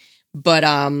behaving. But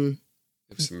up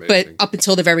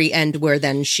until the very end where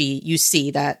then you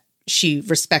see that she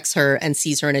respects her and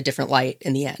sees her in a different light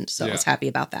in the end. So I was happy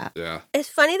about that. Yeah. It's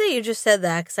funny that you just said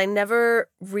that because I never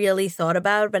really thought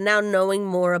about it, but now knowing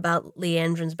more about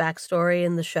Leandrin's backstory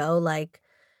in the show, like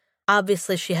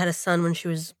obviously she had a son when she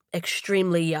was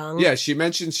extremely young. Yeah, she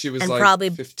mentioned she was like probably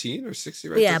 15 or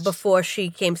 16, right? Yeah, before she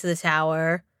came to the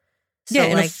tower. So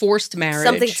in a forced marriage.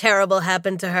 Something terrible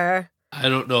happened to her. I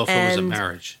don't know if it was a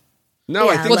marriage. No,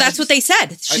 I think well, that's what they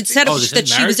said. She said that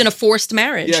she was in a forced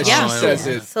marriage. Yeah, she says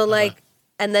it. So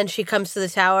and then she comes to the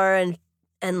tower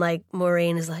and like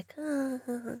Moraine is like,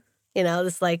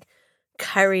 this like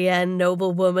Kyrian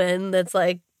noble woman that's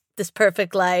like this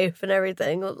perfect life and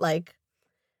everything. Like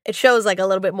it shows like a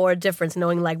little bit more difference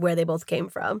knowing like where they both came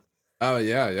from. Oh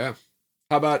yeah.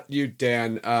 How about you,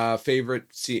 Dan?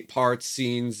 Favorite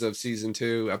scenes of season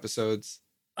 2 episodes?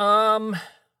 I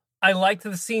liked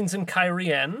the scenes in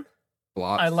Kyrian.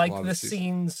 I liked the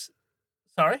scenes.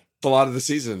 Sorry? A lot of the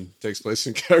season takes place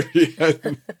in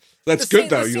Cairhien. That's The good scene-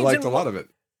 though. the You scenes liked in- a lot of it.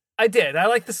 I did. I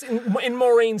like this in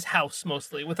Moraine's house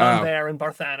mostly with Amber and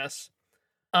Barthanas.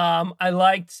 I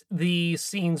liked the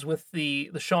scenes with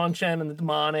the Sean Chen and the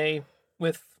Damane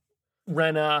with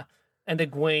Rena and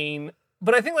Egwene.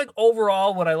 But I think like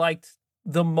overall what I liked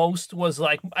the most was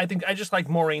like I think I just like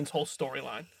Moraine's whole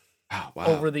storyline Oh, wow.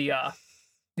 over the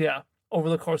over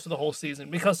the course of the whole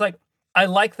season, because like I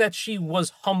like that she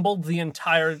was humbled the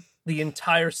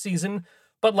entire season,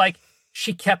 but like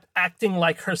she kept acting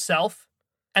like herself,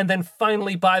 and then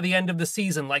finally by the end of the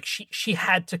season, like she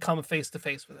had to come face to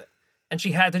face with it, and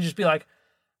she had to just be like,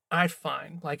 all right,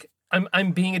 fine, like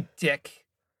I'm being a dick.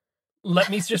 Let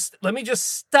me just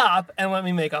stop and let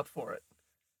me make up for it.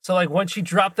 So like when she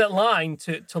dropped that line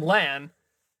to Lan,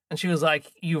 and she was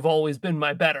like, "You've always been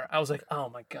my better," I was like, "Oh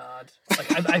my god!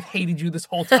 Like I've hated you this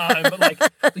whole time,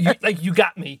 but you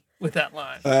got me with that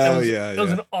line." Oh, That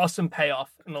was an awesome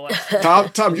payoff in the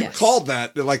last. Tom, you Yes. called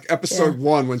that like episode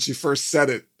 1 when she first said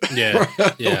it. Yeah,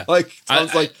 yeah. Like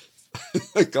Tom's I-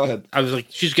 like, go ahead. I was like,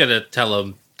 she's gonna tell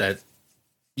him that,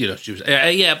 you know, she was.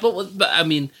 Yeah, but I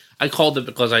mean, I called it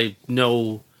because I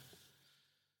know.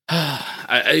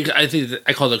 I think that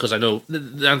I called it because I know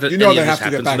that You know any they of this have to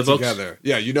get happens in back the books. together.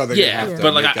 Yeah, you know they Yeah, have to.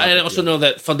 but like make out I with also you. know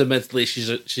that fundamentally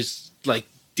she's like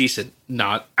decent.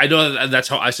 Not I know that's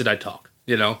how I said I talk.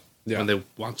 You know, Yeah. when they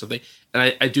want something,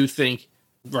 and I do think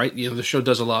right. You know, the show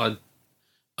does a lot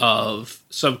of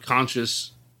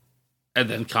subconscious and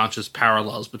then conscious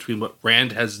parallels between what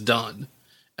Rand has done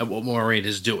and what Moiraine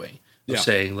is doing. Of Yeah.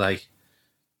 saying like,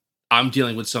 I'm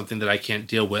dealing with something that I can't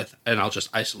deal with, and I'll just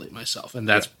isolate myself, and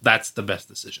that's the best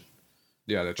decision.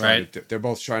 Yeah, they're trying Right. they're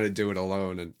both trying to do it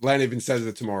alone. And Lan even says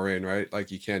it to Moiraine, right? Like,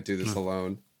 you can't do this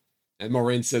alone. And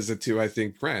Moiraine says it to, I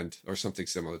think, Rand, or something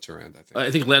similar to Rand, I think.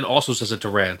 I think Len also says it to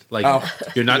Rand, like Oh,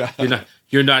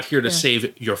 you're not here to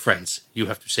save your friends. You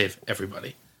have to save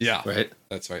everybody, yeah, right?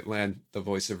 that's right. Lan, the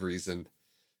voice of reason.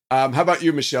 How about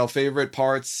you, Michelle? Favorite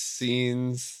parts,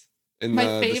 scenes? In My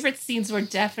favorite scenes were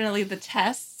definitely the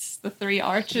tests, the 3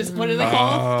 arches. What are they Oh,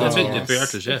 called? That's it. yes. The three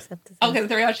archers, yeah. Okay, the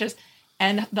 3 arches.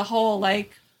 And the whole,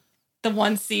 like, the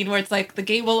one scene where it's like the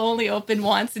gate will only open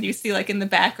once, and you see, like, in the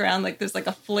background, like, there's like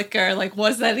a flicker. Like,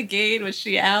 was that a gate? Was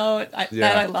she out?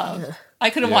 That I love. I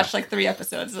could have Yeah. watched like 3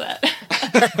 episodes of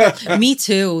that. Me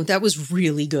too. That was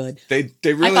really good. They I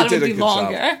really thought it did would a be good job.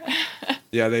 longer.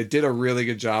 Yeah, they did a really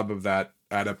good job of that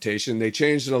adaptation. They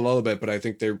changed it a little bit, but I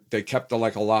think they kept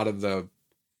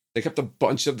they kept a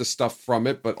bunch of the stuff from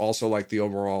it, but also like the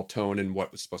overall tone and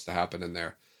what was supposed to happen in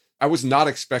there. I was not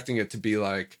expecting it to be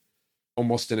like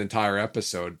almost an entire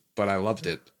episode, but I loved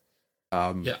it.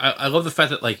 Yeah, I love the fact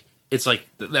that like it's like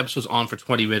the episode's on for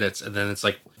 20 minutes, and then it's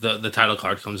like the title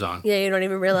card comes on. Yeah, you don't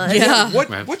even realize. Yeah. What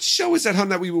what show is that, hun,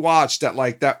 that we watched that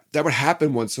like that would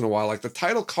happen once in a while? Like the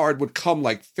title card would come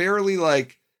like fairly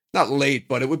like not late,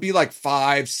 but it would be like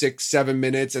 5, 6, 7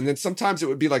 minutes, and then sometimes it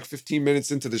would be like 15 minutes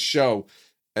into the show,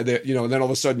 and then and then all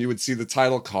of a sudden you would see the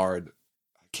title card.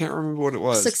 I can't remember what it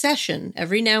was. Succession.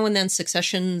 Every now and then,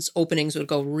 Succession's openings would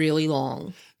go really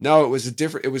long. No, it was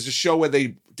a show where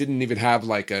they didn't even have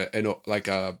like a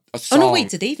Oh song. no, wait!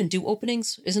 Did they even do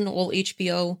openings? Isn't it all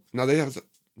HBO? No, they have.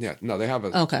 They have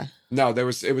a. Okay. No, it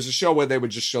was a show where they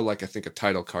would just show like I think a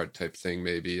title card type thing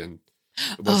maybe, and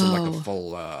it wasn't like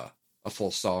a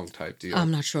full song type deal. I'm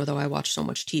not sure though. I watch so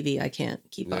much TV, I can't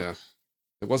keep Yeah, up.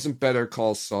 it wasn't Better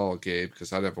Call Saul, Gabe,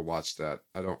 because I never watched that.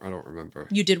 I don't remember.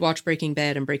 You did watch Breaking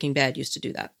Bad, and Breaking Bad used to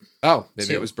do that. Oh, maybe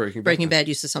So, it was Breaking Bad. Breaking then. Bad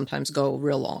used to sometimes go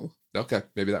real long. Okay,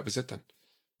 maybe that was it then.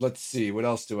 Let's see, what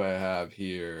else do I have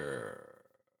here?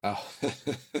 Oh,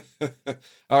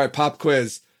 all right, pop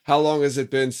quiz. How long has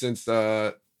it been since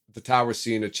the tower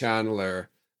scene of Chandler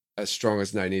as strong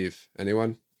as Nynaeve?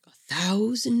 Anyone?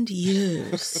 1,000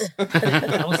 years.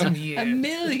 1,000 A years.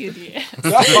 million years.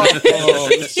 Oh,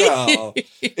 Michelle.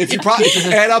 If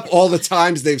you add up all the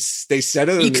times they said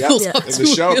it in Equals the, up in to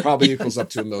the a show, it million. probably equals up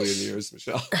to 1 million years,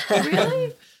 Michelle.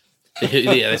 Really?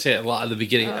 Yeah, they say it a lot at the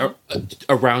beginning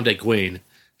around Egwene.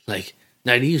 Like,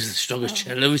 Nynaeve's the strongest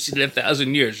child I've ever seen in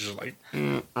 1,000 years. Just like,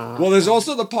 Well, there's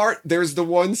also there's the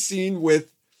one scene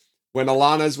with when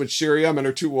Alana's with Shiriam and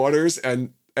her 2 waters,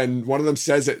 and one of them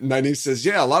says it, and Nynaeve says,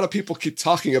 yeah, a lot of people keep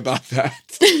talking about that.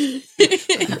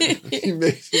 he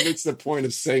makes the point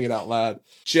of saying it out loud.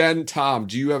 Jen, Tom,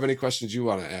 do you have any questions you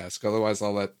want to ask? Otherwise,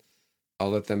 I'll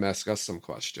let them ask us some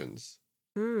questions.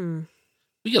 Hmm.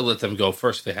 we gotta let them go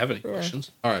first if they have any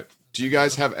questions. All right. Do you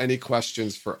guys have any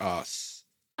questions for us?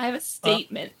 I have a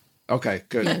statement. Okay,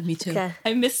 good. Yeah, me too. Okay.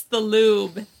 I missed the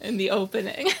lube in the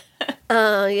opening.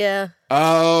 Oh, yeah.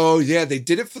 Oh, yeah, they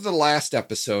did it for the last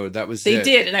episode. That was They it.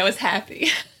 did, and I was happy.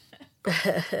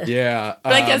 Yeah.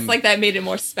 But I guess like that made it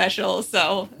more special,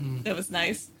 so that was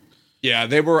nice. Yeah,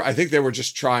 I think they were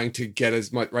just trying to get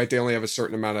as much, right? They only have a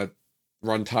certain amount of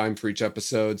runtime for each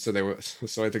episode, so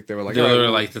I think they were like, They all right, were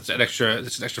like, that's an extra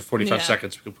 45 Yeah.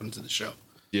 seconds we can put into the show.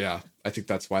 yeah, I think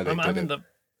that's why they did it.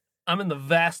 I'm in the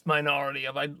vast minority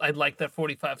of I'd like that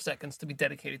 45 seconds to be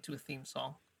dedicated to a theme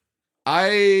song.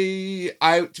 I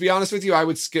to be honest with you, I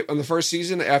would skip on the first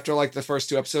season. After like the first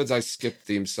 2 episodes, I skipped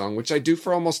theme song, which I do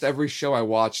for almost every show I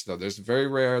watch. Though there's very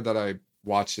rare that I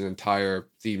watch an entire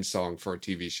theme song for a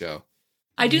TV show.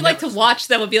 I do like to watch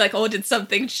them and be like, oh, did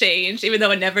something change? Even though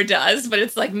it never does, but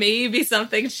it's like maybe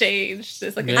something changed.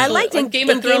 It's like Yeah. I liked in Game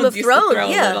Game of Thrones. of used to Thrones, throw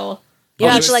a yeah. little- You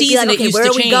know, Each to like be season like, it okay, used where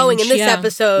to are we going in change, this yeah.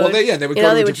 episode? Well, they would you know,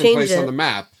 go they to would different change places it. on the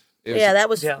map. It was- Yeah, that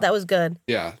was Yeah. good.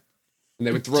 yeah, and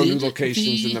they would throw new Did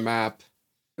locations the- in the map.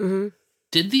 Mm-hmm.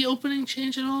 Did the opening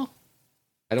change at all?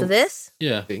 I To don't this?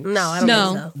 Yeah. think. No, I don't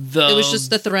No. think so. It was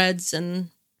just the threads and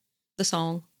the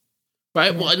song.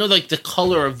 Right. Well, I know like the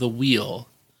color of the wheel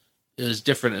is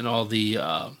different in all the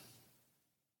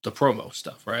promo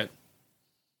stuff, right?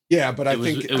 Yeah, but I It was-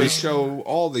 think it they was- show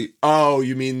all the. Oh,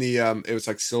 you mean the? It was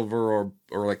like silver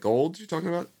or like gold. You're talking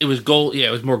about? It was gold. Yeah,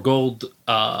 it was more gold,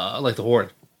 like the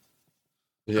Horde.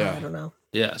 I Yeah, don't know.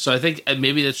 Yeah. So I think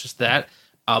maybe that's just that.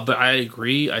 But I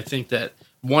agree. I think that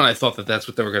I thought that that's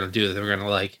what they were going to do. That they were going to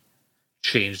like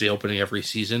change the opening every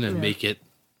season and make it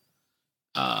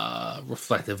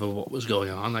reflective of what was going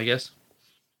on, I guess.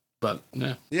 But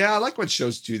yeah. yeah. I like when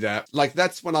shows do that. Like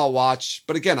that's when I'll watch.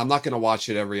 But again, I'm not going to watch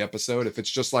it every episode. If it's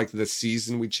just like this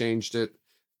season we changed it,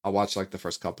 I'll watch like the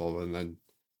first couple and then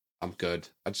I'm good.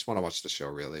 I just want to watch the show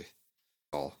really.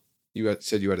 All you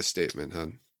said you had a statement, huh?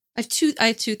 I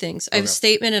have two things. I have a Okay.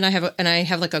 statement and I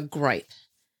have like a gripe.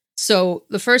 So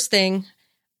the first thing,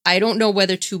 I don't know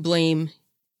whether to blame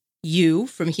you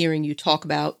from hearing you talk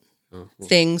about Oh, well,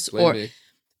 things blame or me.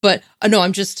 but no,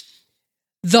 I'm just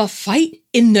the fight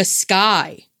in the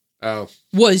sky Oh,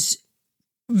 was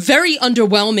very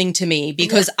underwhelming to me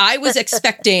because I was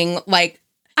expecting like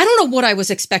I don't know what I was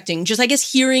expecting. Just I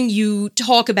guess hearing you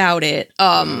talk about it,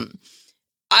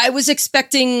 I was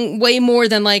expecting way more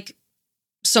than like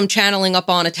some channeling up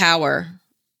on a tower.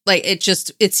 Like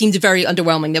it seemed very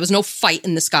underwhelming. There was no fight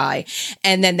in the sky,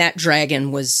 and then that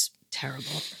dragon was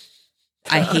terrible.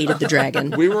 I hated the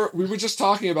dragon. we were just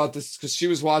talking about this because she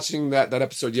was watching that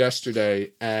episode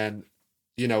yesterday, and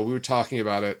we were talking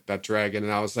about it, that dragon,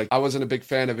 and I was like, I wasn't a big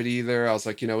fan of it either. I was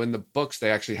like, in the books they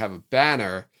actually have a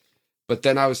banner, but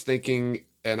then I was thinking,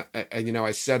 and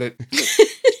I said it,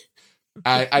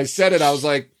 I said it, I was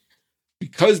like,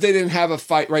 because they didn't have a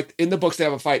fight, right? In the books they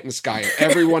have a fight in the sky, and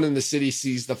everyone in the city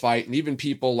sees the fight, and even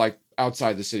people like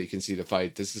outside the city can see the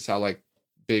fight. This is how like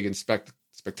big and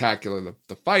spectacular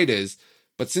the fight is.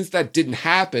 But since that didn't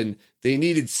happen, they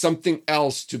needed something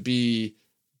else to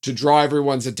draw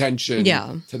everyone's attention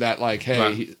to that, like, hey,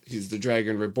 Right. he's the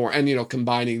Dragon Reborn. And,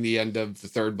 combining the end of the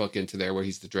 3rd book into there where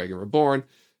he's the Dragon Reborn.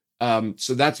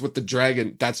 So that's what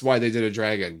that's why they did a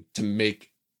dragon, to make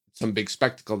some big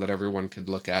spectacle that everyone could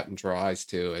look at and draw eyes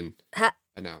to and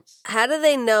announce. How do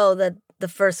they know that the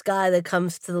first guy that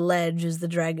comes to the ledge is the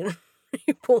dragon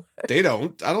reborn? They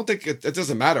don't. I don't think it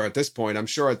doesn't matter at this point. I'm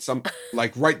sure at some,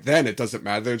 like right then it doesn't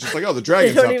matter. They're just like, oh, the They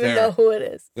dragon's don't up even there. know who it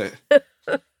is. They-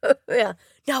 Yeah.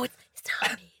 No, it's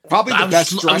not me. Probably I the was-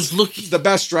 best I was dressed, looking- the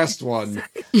best dressed one.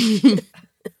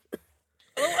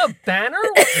 Oh, a banner?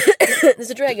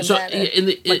 There's a dragon So banner. in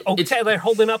the it's Okay, they're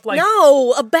holding up like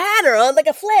No, a banner on like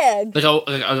a flag. like a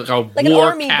Like an war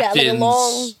army bat, like a captain's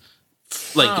long-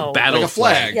 Oh. battle Like a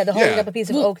flag. flag. Yeah, they're holding Yeah. up a piece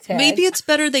of Well, oak tag. maybe it's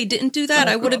better they didn't do that.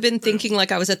 I would have been thinking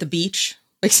like I was at the beach,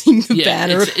 like seeing the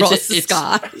banner across the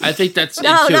sky. I think that's it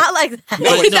No, too. not like that. But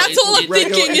no, That's all I'm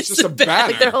regular- thinking. it's It's just a the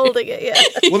banner. They're holding it,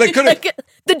 yeah. Well, they could have.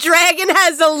 The dragon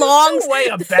has a long... no way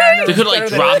a banner. They could, like, is better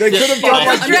than- drop They this could have far. done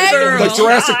like, Dragon like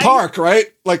Jurassic Sky. Park, right?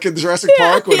 Like in Jurassic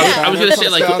Park, when yeah. the I was banner gonna say,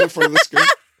 comes like- down in front of the screen.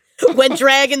 When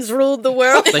dragons ruled the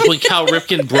world. Like when Cal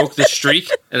Ripken broke the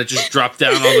streak and it just dropped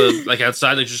down on the like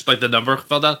outside, like just like the number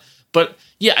fell down. But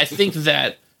yeah, I think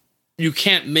that you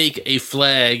can't make a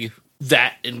flag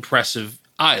that impressive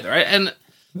either, right? And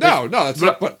No, that's but-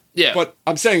 not. But yeah. but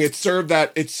I'm saying it served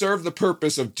the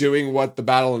purpose of doing what the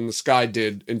Battle in the Sky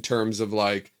did in terms of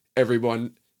like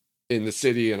everyone in the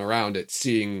city and around it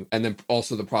seeing, and then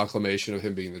also the proclamation of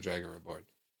him being the Dragon Reborn.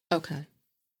 Okay.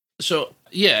 so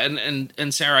yeah,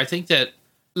 and Sarah, I think that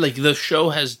like the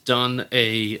show has done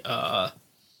a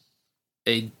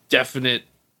definite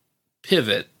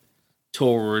pivot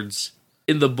towards,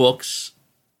 in the books,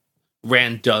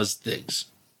 Rand does things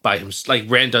by him. Like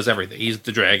Rand does everything. He's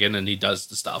the dragon and he does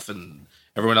the stuff, and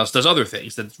everyone else does other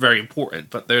things. That's very important,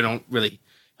 but they don't really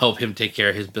help him take care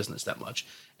of his business that much.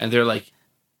 And they're like,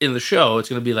 in the show, it's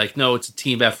going to be like, no, it's a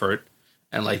team effort,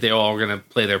 and like they all are going to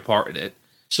play their part in it.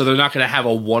 So they're not going to have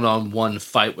a one-on-one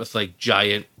fight with like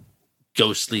giant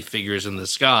ghostly figures in the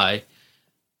sky.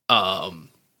 I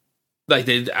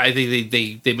think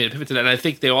they made a pivot to that, and I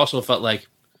think they also felt like,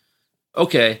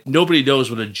 okay, nobody knows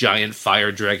what a giant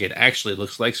fire dragon actually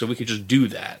looks like, so we could just do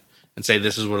that and say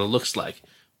this is what it looks like.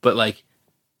 But like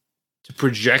to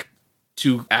project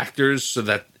two actors so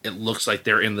that it looks like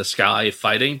they're in the sky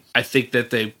fighting, I think that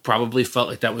they probably felt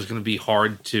like that was going to be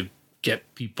hard to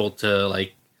get people to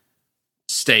like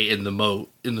stay in the mood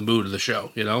of the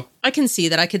show, you know? I can see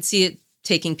that. I could see it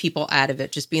taking people out of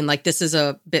it, just being like, this is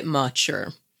a bit much,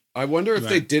 or... I wonder if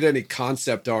they did any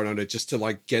concept art on it just to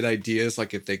like get ideas,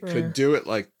 like if they could do it,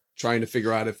 like trying to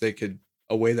figure out if they could,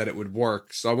 a way that it would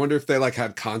work. So I wonder if they like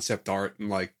had concept art and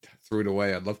like threw it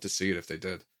away. I'd love to see it if they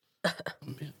did. Yeah,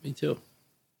 me too.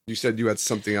 You said you had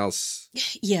something else.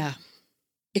 Yeah.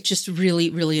 It just really,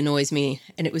 really annoys me.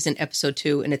 And it was in episode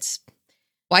 2, and it's,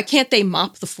 why can't they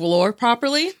mop the floor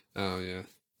properly? Oh, yeah.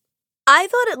 I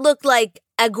thought it looked like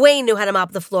Egwene knew how to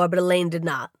mop the floor, but Elaine did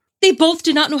not. They both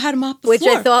did not know how to mop the Which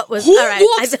floor. I thought was... Who all right,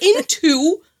 walks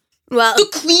into well,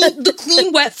 the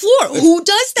clean, wet floor? Who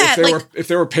does that? If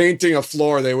they were painting a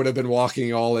floor, they would have been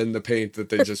walking all in the paint that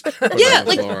they just put on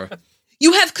the floor.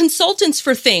 You have consultants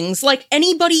for things, like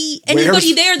anybody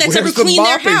there that's ever cleaned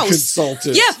their house.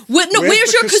 Consultant? Yeah,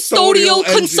 where's your custodial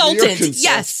consultant?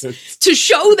 Yes, to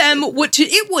show them what to.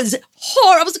 It was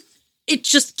horrible. It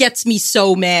just gets me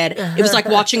so mad. It was like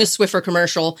watching a Swiffer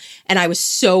commercial, and I was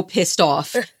so pissed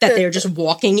off that they're just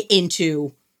walking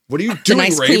into what are you the doing,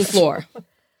 nice Rafe? clean floor.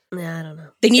 yeah, I don't know.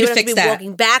 They need You to would have fix be that.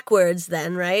 Walking backwards,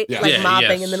 then, right? Yeah. Like Yeah,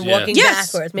 mopping yes, and then yeah. walking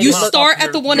Yes, backwards. you it looked start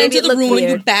at the one end maybe of it the looked room and you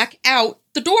weird. back out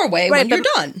the doorway Right, when you're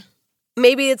but- done.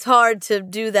 Maybe it's hard to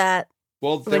do that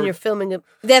Well, when you're filming it.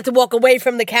 They have to walk away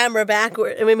from the camera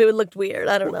backward. I mean, maybe it looked weird.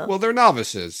 I don't know. well, they're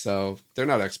novices, so they're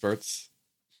not experts.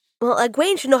 Well,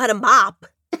 Egwene should know how to mop.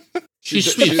 She's She-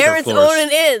 sweet. she's- Parents of course. own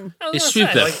it in. I was They gonna sweep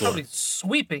say, that like, floor. probably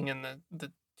sweeping in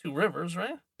the two rivers,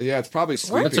 right? Yeah, it's probably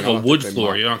sweeping. It's like I a don't wood think they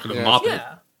floor. mop. You're not going to Yeah. mop it.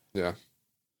 Yeah. Yeah.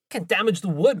 Can't damage the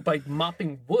wood by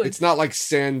mopping wood. It's not like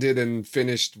sanded and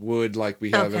finished wood like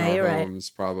we have in Okay, our you're right. homes,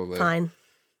 probably. Fine.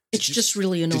 It's you- just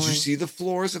really annoying. Did you see the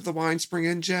floors of the Wine Spring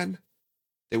Inn, Jen?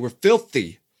 They were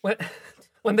filthy.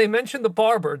 When they mention the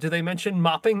barber, do they mention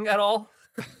mopping at all?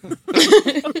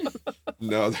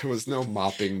 No, there was no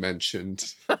mopping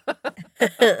mentioned.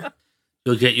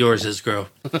 You'll get yours, Isgro.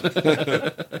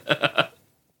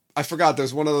 I forgot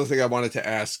there's one other thing I wanted to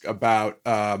ask about.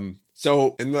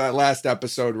 So in the last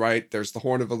episode, right, there's the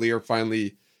Horn of Valir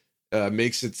finally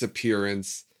makes its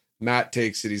appearance. Matt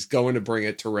takes it. He's going to bring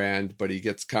it to Rand, but he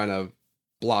gets kind of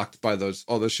blocked by all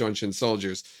those Shonshin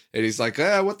soldiers. And he's like,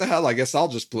 what the hell? I guess I'll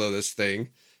just blow this thing.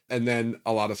 And then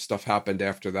a lot of stuff happened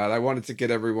after that. I wanted to get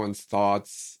everyone's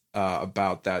thoughts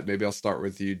about that. Maybe I'll start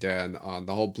with you, Dan, on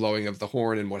the whole blowing of the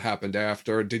horn and what happened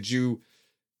after.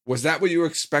 Was that what you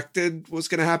expected was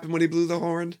going to happen when he blew the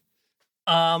horn?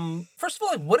 First of all,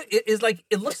 like, what it is like,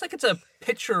 it looks like it's a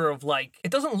picture of like, it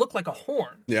doesn't look like a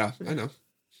horn. Yeah, I know.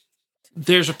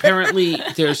 There's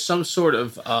some sort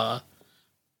of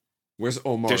Where's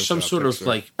Omar? there's some sort of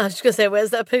like I was just going to say,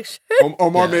 where's that picture?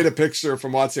 Omar Yeah. made a picture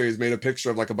from Watch Series, made a picture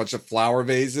of like a bunch of flower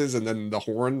vases and then the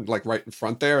horn like right in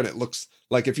front there. And it looks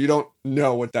like if you don't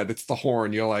know what it's the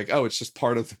horn, you're like, oh, it's just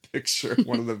part of the picture,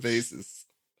 one of the vases.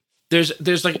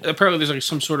 there's like apparently there's like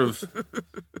some sort of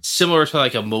similar to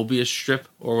like a Mobius strip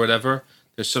or whatever.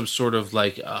 There's some sort of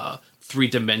like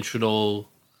 3-dimensional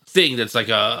thing that's like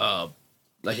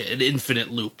like an infinite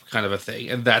loop kind of a thing,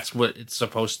 and that's what it's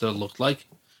supposed to look like.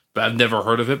 But I've never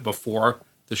heard of it before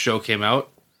the show came out,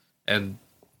 and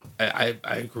I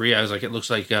agree. I was like, it looks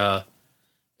like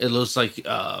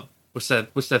what's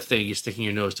that thing you stick in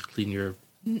your nose to clean your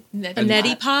A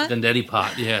neti pot? the neti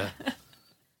pot? Yeah.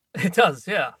 It does,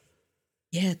 yeah.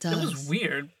 Yeah, it does. It was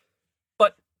weird.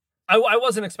 But I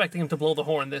wasn't expecting him to blow the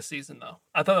horn this season, though.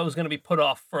 I thought that was going to be put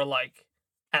off for, like,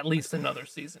 at least another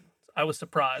season. I was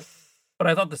surprised. But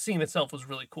I thought the scene itself was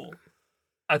really cool.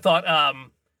 I thought,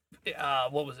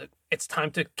 what was it? It's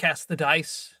time to cast the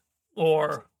dice,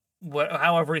 or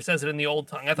however he says it in the old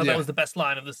tongue. I thought Yeah. that was the best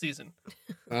line of the season.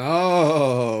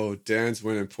 Oh, Dan's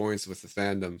winning points with the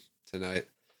fandom tonight.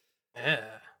 Yeah.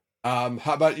 How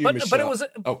about you, But Michelle? it was...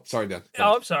 Oh, sorry, Dan.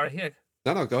 Oh, I'm sorry. Yeah.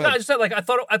 No, go No, I ahead. just said, like, I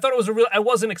thought it was a real... I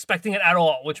wasn't expecting it at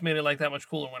all, which made it, like, that much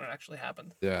cooler when it actually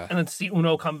happened. Yeah. And then to see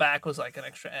Uno come back was, like, an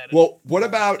extra added. Well, what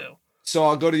about... too. So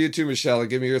I'll go to you too, Michelle, and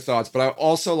give me your thoughts. But I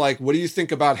also like, what do you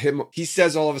think about him? He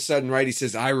says all of a sudden, right? He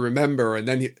says, "I remember," and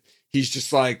then he's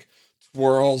just like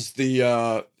twirls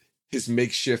his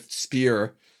makeshift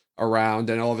spear around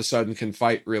and all of a sudden can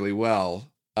fight really well.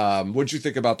 What'd you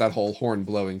think about that whole horn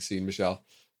blowing scene, Michelle?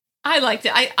 I liked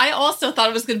it. I also thought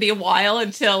it was going to be a while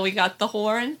until we got the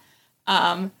horn.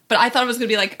 But I thought it was going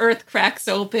to be like Earth cracks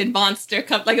open, monster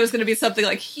come, like it was going to be something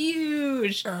like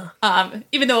huge.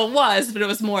 Even though it was, but it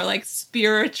was more like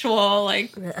spiritual,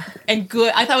 like and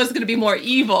good. I thought it was going to be more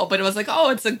evil, but it was like, oh,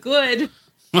 it's a good,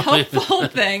 helpful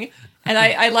thing. And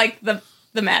I liked the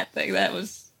Matt thing. That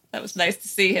was nice to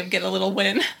see him get a little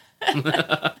win.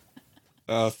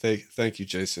 Oh, thank you,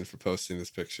 Jason, for posting this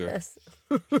picture. Yes.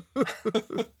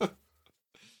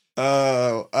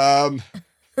 Oh, how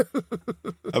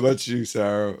about you,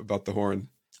 Sarah, about the horn?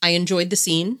 I enjoyed the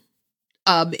scene.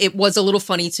 It was a little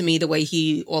funny to me the way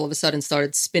he all of a sudden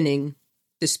started spinning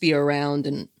the spear around,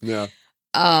 and Yeah.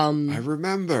 um I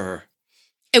remember.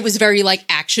 it was very like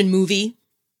action movie,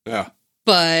 Yeah.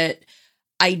 but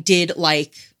I did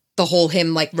like the whole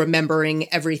him like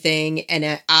remembering everything,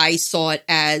 and I saw it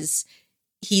as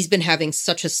he's been having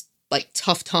such a like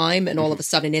tough time, and all of a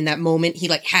sudden in that moment he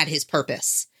like had his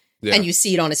purpose. Yeah. And you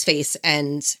see it on his face,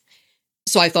 and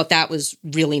so I thought that was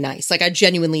really nice. Like, I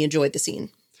genuinely enjoyed the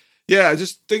scene. Yeah,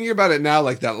 just thinking about it now,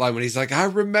 like that line when he's like, I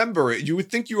remember it. You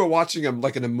would think you were watching him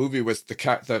like in a movie with the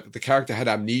character had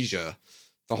amnesia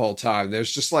the whole time.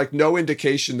 There's just like no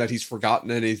indication that he's forgotten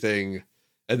anything.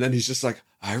 And then he's just like,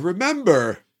 I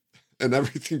remember. And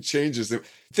everything changes.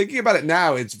 Thinking about it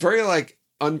now, it's very like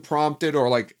unprompted, or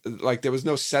like there was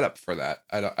no setup for that.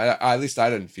 At least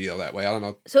I didn't feel that way. I don't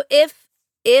know. So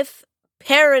if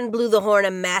Perrin blew the horn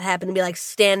and Matt happened to be like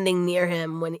standing near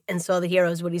him and saw the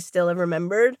heroes, would he still have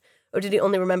remembered, or did he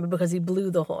only remember because he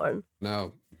blew the horn?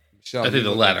 No. Michelle, I think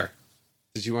the latter.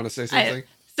 Did you want to say something?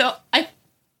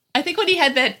 I think when he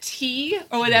had that tea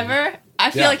or whatever,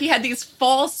 I feel Yeah. like he had these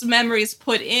false memories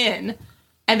put in,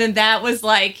 and then that was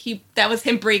like that was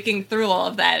him breaking through all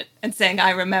of that and saying, "I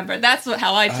remember." That's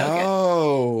how I took it.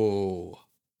 Oh,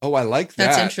 I like that.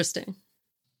 That's interesting.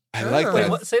 I like Oh. that. Wait,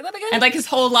 what? Say that again? And like his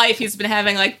whole life, he's been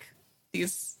having like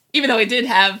these, even though he did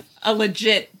have a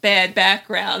legit bad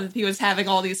background, he was having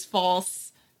all these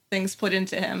false things put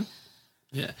into him.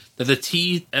 Yeah, the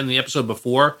tea and the episode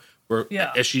before, where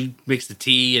Yeah. as she makes the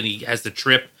tea and he has the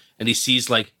trip and he sees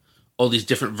like all these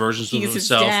different versions of He's his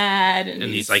himself, dad, and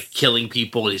he's like killing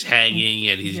people, and he's hanging,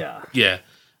 and he's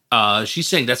Yeah. She's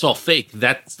saying that's all fake.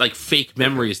 That's like fake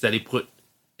memories that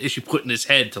she put in his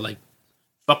head to like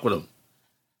fuck with him,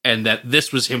 and that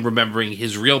this was him remembering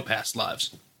his real past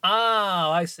lives. Oh,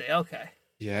 I see. Okay.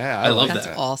 Yeah, I love like That's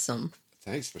that. awesome.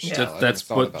 Thanks, Yeah. Michelle. That's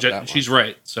I hadn't thought about that she's one.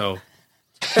 right. So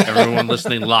everyone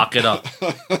listening, lock it up.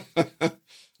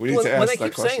 We need When, to when ask they that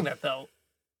keep question. saying that, though,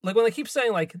 like when they keep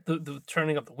saying like the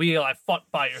turning of the wheel, I fought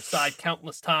by your side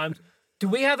countless times. Do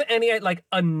we have any like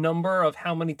a number of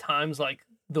how many times like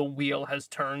the wheel has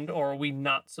turned, or are we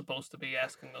not supposed to be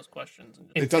asking those questions?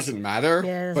 It doesn't matter,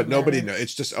 Yeah, it doesn't but nobody matter. knows.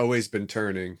 It's just always been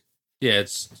turning. Yeah,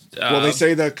 it's Well, they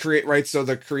say right. So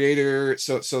the creator,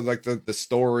 so like the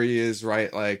story is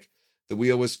right. Like the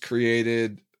wheel was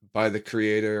created by the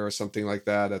creator or something like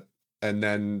that, and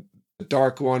then the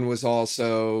Dark One was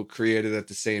also created at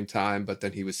the same time, but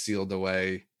then he was sealed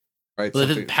away. Right. Well,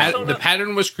 Something- the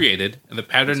pattern was created, and the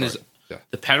pattern is Sorry. Yeah.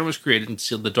 the pattern was created and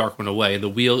sealed the Dark One away, and the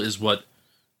wheel is what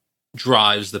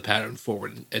drives the pattern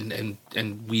forward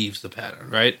and weaves the pattern,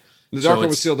 right? The So Dark One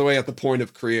it's was sealed away at the point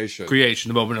of creation. creation,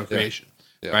 the moment of creation,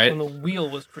 Yeah. right? When the wheel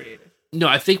was created. No,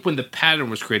 I think when the pattern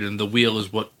was created, and the wheel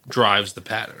is what drives the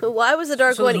pattern. But why was the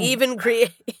Dark So One the- even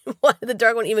create? Why did the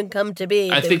Dark One even come to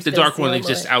be? I if it think was the gonna Dark One seal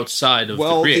exists away? outside of the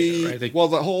Well, creator, right? I think,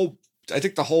 I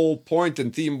think the whole point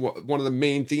and theme, one of the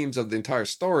main themes of the entire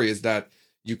story is that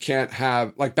you can't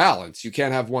have like balance. You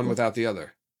can't have one without the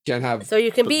other. You can't have. So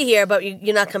you can be here, but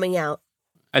you're not coming out.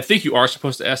 I think you are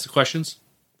supposed to ask the questions,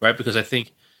 right? Because I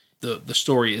think the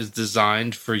story is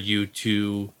designed for you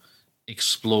to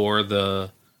explore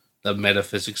the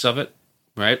metaphysics of it,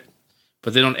 right?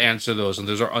 But they don't answer those, and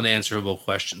those are unanswerable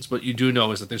questions. What you do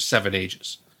know is that there's 7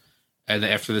 ages, and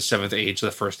after the 7th age, the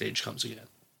first age comes again.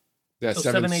 Yeah, So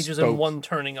 7 ages spokes. and one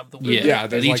turning of the wheel. Yeah,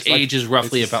 there's and each like- age is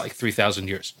roughly it's- about like 3,000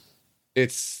 years.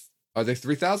 Are they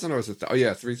 3,000 or is it?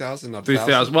 3,000. Not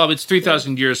 3,000. Well, it's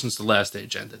 3,000 years since the last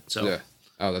age ended, so Yeah.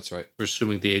 Oh, that's right. we're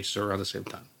assuming the ages are around the same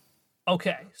time.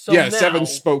 Okay. So Yeah, now, 7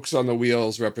 spokes on the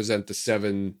wheels represent the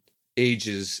 7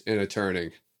 ages in a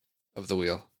turning of the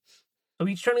wheel. So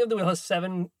each turning of the wheel has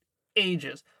 7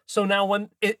 ages. So now,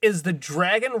 is the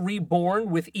dragon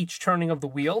reborn with each turning of the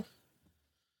wheel?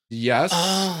 Yes.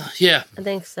 Yeah. I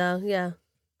think so. Yeah,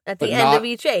 at But the end not- of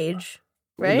each age,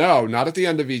 right? No, not at the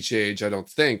end of each age. I don't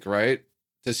think. Right?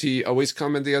 Does he always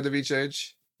come at the end of each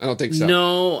age? I don't think so.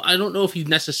 No, I don't know if he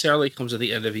necessarily comes at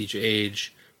the end of each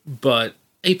age, but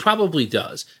he probably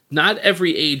does. Not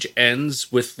every age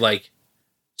ends with like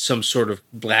some sort of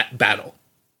battle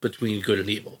between good and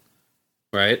evil,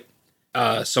 right?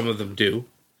 Some of them do,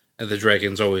 and the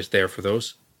dragon's always there for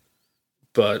those,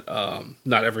 but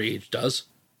not every age does.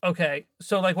 Okay,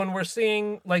 so like when we're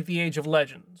seeing like the Age of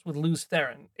Legends with Luz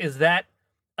Theron, is that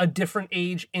a different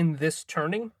age in this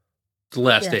turning? The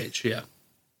last Yes. age, yeah.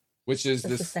 Which is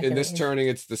That's the this second in this age. turning,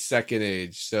 it's the second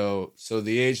age. So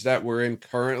the age that we're in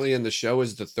currently in the show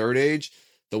is the third age.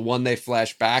 The one they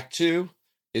flash back to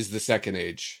is the second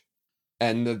age.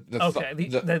 And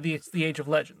It's the Age of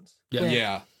Legends. Yeah.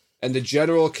 yeah. And the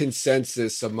general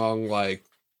consensus among like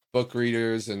book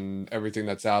readers and everything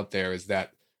that's out there is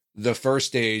that the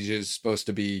first age is supposed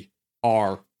to be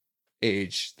our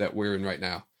age that we're in right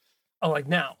now. Oh, like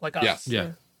now, like us. Yes.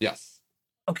 Yeah. Yes.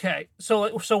 Okay, so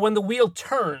when the wheel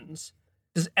turns,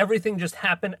 does everything just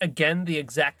happen again the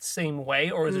exact same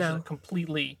way, or is it No. just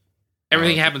completely?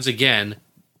 Everything happens again,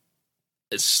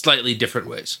 slightly different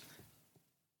ways.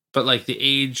 But like the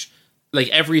age, like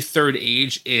every third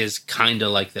age is kind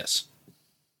of like this.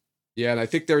 Yeah, and I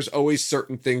think there's always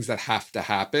certain things that have to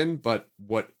happen, but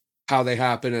how they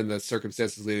happen and the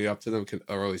circumstances leading up to them could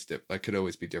always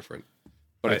be different.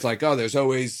 But it's like, oh, there's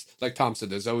always, like Tom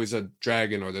said, there's always a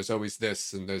dragon, or there's always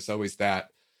this, and there's always that.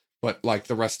 But like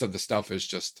the rest of the stuff is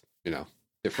just,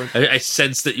 different. I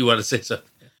sense that you want to say so.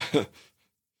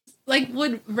 Like,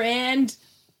 would Rand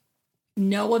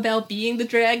know about being the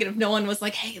dragon if no one was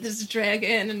like, hey, there's a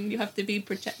dragon and you have to be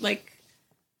like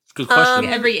Good question.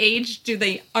 every age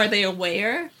are they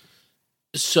aware?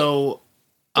 So,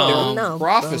 Well, no.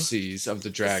 Prophecies of the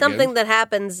dragon. Something that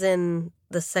happens in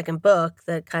the second book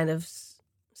that kind of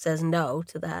says no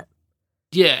to that.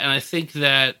 yeah, and I think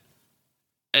that,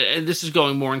 and this is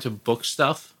going more into book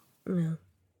stuff, Yeah.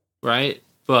 right?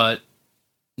 But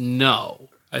no,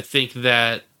 I think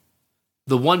that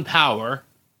the one power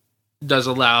does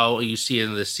allow, you see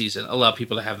in this season, allow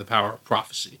people to have the power of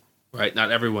prophecy, right?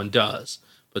 Not everyone does,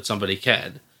 but somebody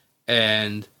can.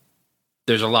 And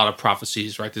there's a lot of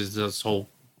prophecies, right? There's this whole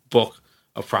book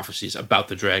of prophecies about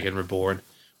the dragon reborn,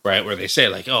 right? Where they say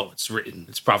like, oh,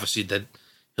 it's prophesied that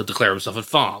he'll declare himself at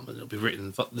Falm, and it'll be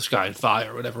written in the sky in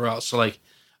fire or whatever else. So like,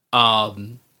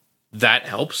 that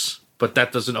helps, but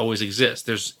that doesn't always exist.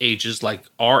 There's ages like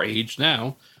our age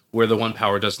now where the one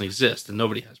power doesn't exist and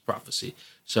nobody has prophecy.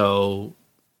 So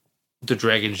the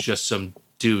dragon's just some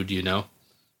dude, And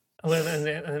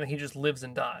then he just lives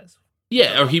and dies.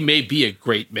 Yeah, or he may be a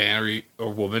great man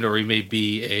or woman, or he may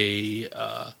be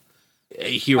a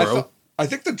hero. I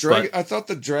think the dragon. I thought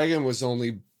the dragon was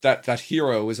only that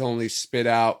hero was only spit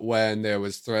out when there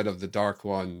was threat of the Dark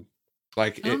One.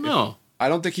 Like I don't know. I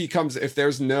don't think he comes if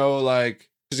there's no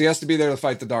because he has to be there to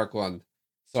fight the Dark One.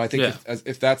 So I think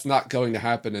if that's not going to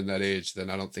happen in that age, then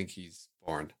I don't think he's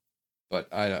born. But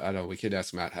I don't know. We could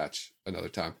ask Matt Hatch another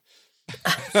time.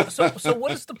 So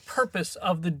what is the purpose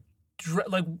of the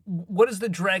what is the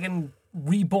dragon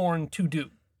reborn to do?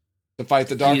 To fight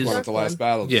the Dark He's- One at the last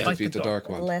battle, to Yeah. defeat the Dark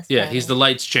One. Yeah, he's the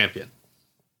Light's champion.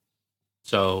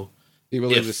 So, He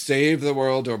will either save the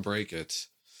world or break it.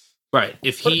 right.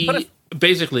 If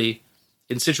basically,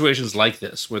 in situations like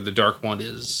this, where the Dark One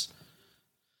is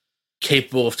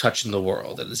capable of touching the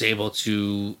world and is able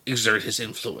to exert his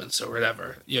influence or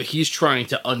whatever, he's trying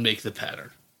to unmake the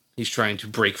pattern. He's trying to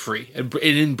break free. And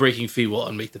in breaking free will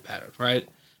unmake the pattern, right?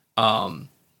 Trying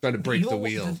to break the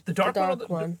wheel. The dark, Dark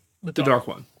one. One. The Dark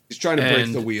One. He's trying to break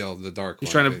And the wheel of the Dark One.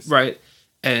 He's trying to, basically. right.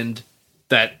 And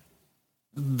that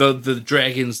the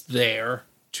dragon's there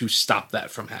to stop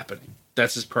that from happening.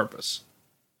 That's his purpose.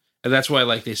 And that's why,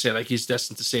 like they say, like he's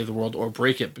destined to save the world or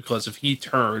break it, because if he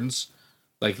turns,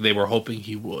 like they were hoping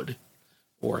he would,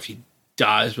 or if he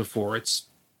dies before it's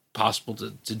possible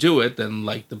to do it, then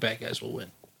like the bad guys will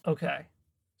win. Okay.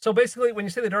 So basically, when you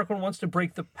say the Dark One wants to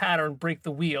break the pattern, break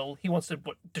the wheel, he wants to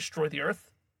destroy the Earth,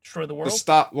 destroy the To world.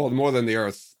 stop, well, more than the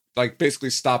Earth. Like basically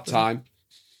stop time.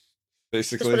 That's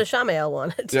Basically. what Ashamael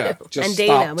wanted to. Yeah, just and stop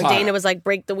Dana, when time. Dana was like,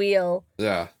 break the wheel.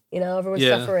 Yeah. Everyone's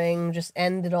Yeah. suffering, just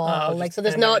end it all. Oh, like just so,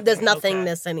 there's end there's everything.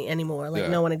 nothingness anymore. Like Yeah.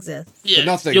 no one exists. Yeah, The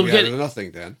nothing. you'll Yeah, get the it.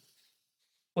 nothing, Dan.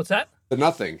 What's that? The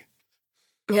nothing.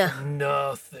 Yeah.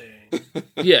 Nothing.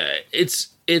 Yeah,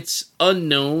 it's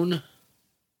unknown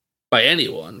by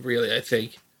anyone, really, I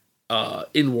think,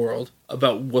 in world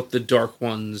about what the Dark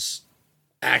One's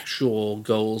actual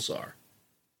goals are.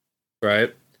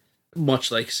 Right?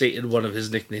 Much like Satan, one of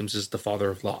his nicknames is the Father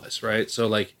of Lies, right? So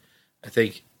like I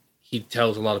think he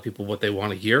tells a lot of people what they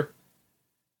want to hear.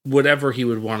 Whatever he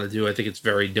would want to do, I think it's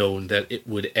very known that it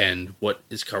would end what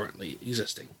is currently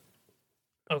existing.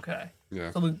 Okay.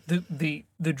 Yeah. So the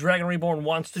Dragon Reborn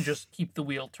wants to just keep the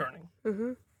wheel turning.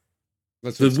 Mm-hmm.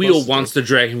 That's The what it's wheel supposed to wants the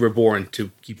Dragon Reborn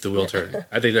to keep the wheel turning.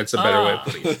 I think that's a better way of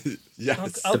putting it. do.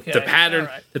 Yes. Okay. The pattern, all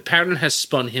right. the pattern has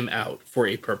spun him out for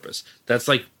a purpose. That's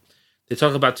like they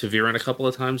talk about Ta'Viren a couple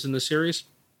of times in the series.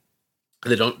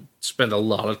 They don't spend a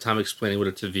lot of time explaining what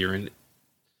a Ta'Viren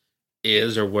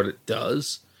is or what it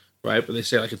does, right? But they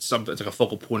say like it's something. It's like a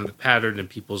focal point of the pattern, and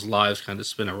people's lives kind of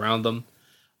spin around them.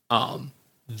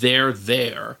 They're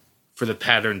there for the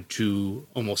pattern to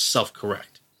almost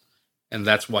self-correct, and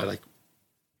that's why like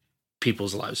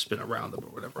people's lives spin around them or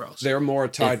whatever else. They're more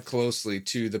tied closely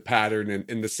to the pattern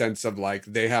in the sense of like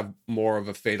they have more of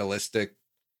a fatalistic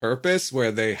purpose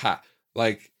where they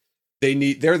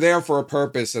they're there for a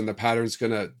purpose, and the pattern's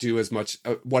gonna do as much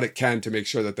what it can to make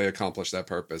sure that they accomplish that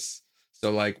purpose.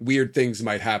 So like weird things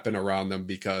might happen around them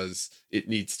because it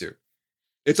needs to.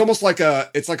 It's almost like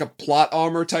it's like a plot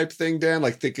armor type thing, Dan.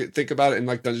 Like think about it in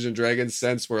like Dungeons and Dragons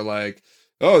sense, where like,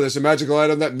 oh, there's a magical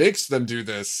item that makes them do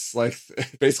this. Like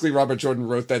basically Robert Jordan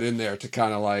wrote that in there to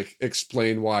kind of like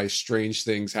explain why strange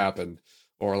things happen,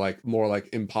 or like more like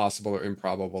impossible or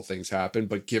improbable things happen,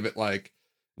 but give it like,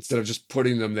 instead of just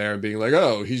putting them there and being like,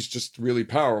 oh, he's just really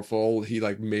powerful, he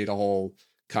like made a whole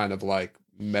kind of like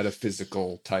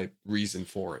metaphysical type reason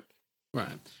for it.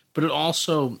 Right. But it's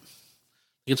also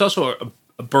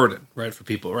a burden, right, for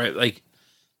people, right? Like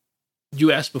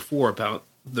you asked before about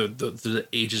the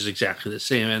age is exactly the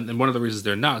same, and one of the reasons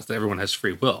they're not is that everyone has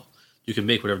free will. You can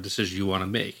make whatever decision you want to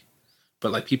make.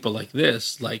 But like people like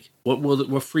this, like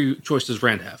what free choice does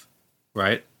Rand have,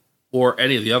 right? Or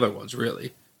any of the other ones,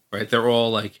 really, right? They're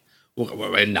all like,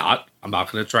 well, I'm not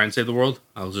going to try and save the world.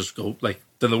 I'll just go, like,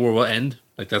 then the world will end.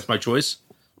 Like that's my choice.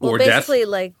 Well, or basically, death,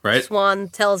 like right? Swan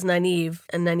tells Nynaeve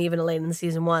and Elaine in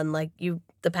season 1, like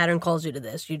the pattern calls you to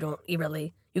this. You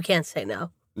can't say no.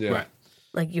 Yeah. Right.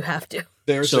 Like you have to.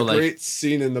 There's So, a like- great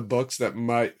scene in the books that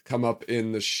might come up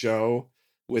in the show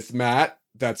with Matt.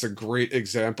 That's a great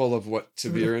example of what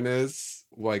Ta'Viren is.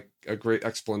 Like a great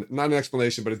not an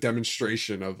explanation, but a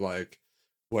demonstration of like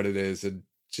what it is. And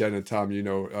Jen and Tom,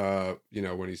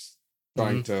 when he's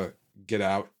trying to get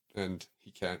out and he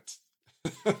can't.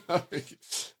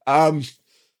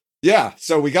 Yeah.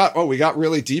 So we got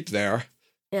really deep there.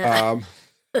 Yeah.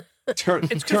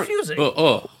 It's confusing.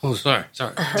 Sorry.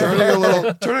 Turning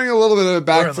a little bit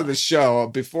back Where to am the show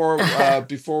before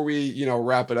we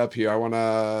wrap it up here. I want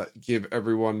to give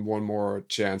everyone one more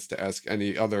chance to ask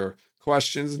any other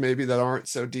questions, maybe that aren't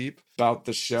so deep about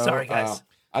the show. Sorry, guys.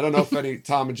 I don't know if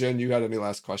Tom and Jen, you had any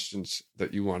last questions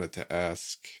that you wanted to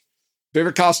ask.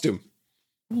 Favorite costume?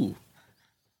 Ooh.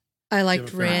 I liked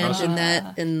Favorite Rand costume?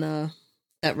 in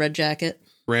that red jacket.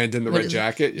 Rand in the What red is it?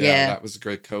 jacket. Yeah, Yeah. that was a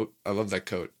great coat. I love that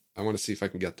coat. I want to see if I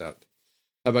can get that.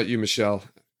 How about you, Michelle?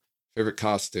 Favorite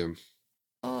costume?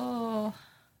 Oh,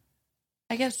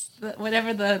 I guess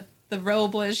whatever the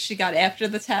robe was she got after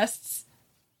the tests.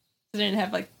 She didn't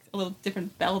have like a little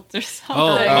different belt or something.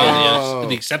 Oh, Oh. yes.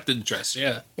 The acceptance dress,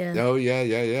 yeah. Yeah. Oh,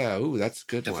 yeah. Ooh, that's a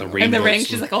good Got one. the I ring. And the Rainbow ring, suit.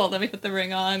 she's like, oh, let me put the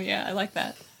ring on. Yeah, I like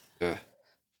that. Yeah.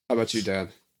 How about you, Dan?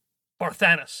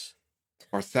 Barthanes.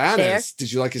 Barthanes. Hair?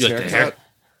 Did you like his You like the haircut?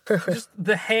 Just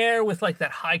the hair with like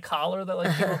that high collar that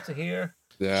like came up to here.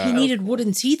 Yeah. He needed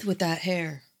wooden teeth with that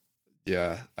hair.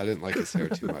 Yeah, I didn't like his hair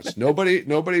too much.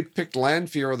 Nobody picked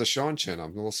Lanfear or the Seanchan.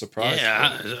 I'm a little surprised.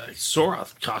 Yeah, Sora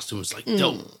costume was like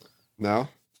dope. No?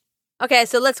 Okay,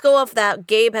 so let's go off that.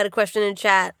 Gabe had a question in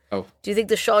chat. Oh. Do you think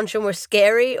the Seanchan were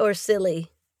scary or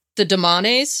silly? The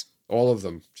Damanes. All of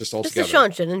them. Just all Just the together.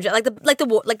 Seanchan,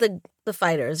 and the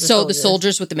fighters. So the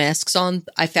soldiers with the masks on,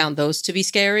 I found those to be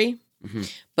scary.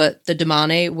 Mhm. But the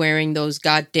Damane wearing those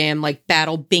goddamn like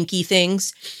battle binky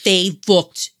things, they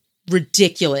looked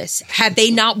ridiculous. Had they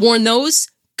not worn those,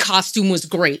 costume was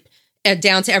great.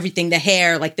 Down to everything, the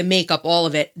hair, like the makeup, all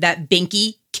of it. That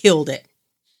binky killed it.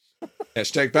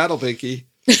 Hashtag Battle Binky.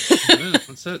 Yeah,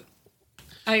 that's it.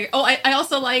 I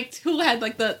also liked who had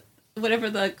like whatever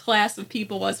the class of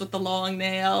people was with the long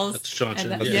nails. That's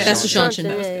Seanchan, And yeah. That's the Seanchan.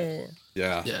 Seanchan.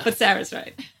 Yeah. Yeah. Yeah. But Sarah's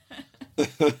right.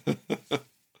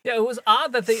 Yeah, it was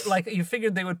odd that they like you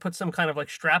figured they would put some kind of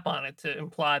like strap on it to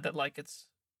imply that like it's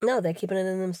No, they're keeping it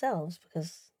in themselves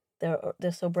because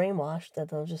they're so brainwashed that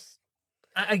they'll just.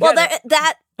 I Well, get it,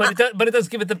 that but it does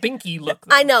give it the binky look.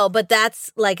 Though. I know, but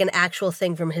that's like an actual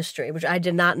thing from history, which I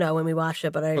did not know when we watched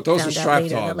it. But I But those found were out strapped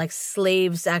later on. that like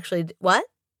slaves actually what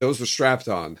Those were strapped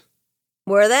on.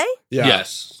 were they? Yeah.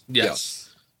 Yes.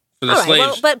 For the All right,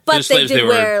 slaves, well, but for the they slaves, did were-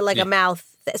 wear like yeah. a mouth.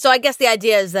 So I guess the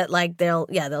idea is that like they'll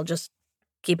just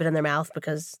keep it in their mouth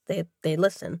because they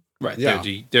listen. Right. Yeah.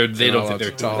 They They're don't not think they're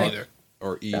allowed to talk. doing either.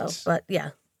 Or eat. So, but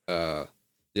yeah,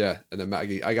 Yeah, and then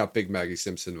Maggie. I got big Maggie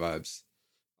Simpson vibes.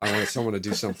 I wanted someone to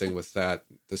do something with that,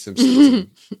 the Simpsons, and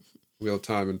Wheel of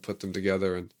Time, and put them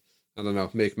together, and I don't know,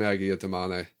 make Maggie a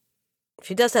Damane.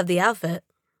 She does have the outfit.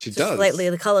 She Just does. slightly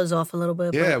the colors off a little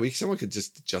bit. Yeah, but- someone could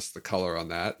just adjust the color on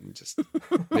that and just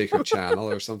make her channel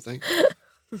or something.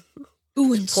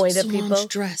 Ooh, and Point at Solange's people.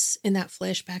 dress in that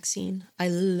flashback scene. I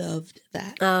loved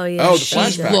that. Oh yeah. Oh, the she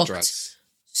flashback looked dress,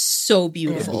 so the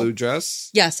beautiful. blue dress.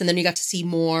 Yes, and then you got to see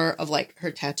more of like her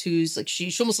tattoos. Like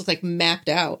she almost looked like mapped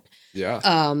out. Yeah,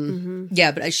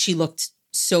 Yeah, but she looked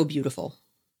so beautiful.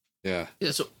 yeah.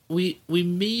 Yeah, so we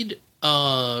made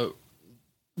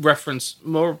reference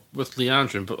more with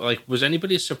Leandrin, but like, was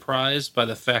anybody surprised by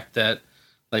the fact that,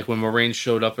 like, when Moraine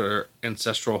showed up at her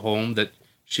ancestral home, that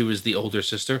she was the older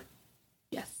sister?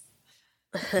 Yes.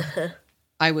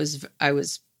 I was.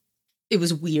 It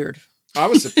was weird. I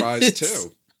was surprised It's-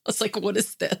 too. I was like, "What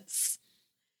is this?"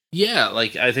 Yeah,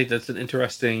 like, I think that's an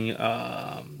interesting.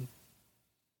 I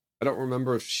don't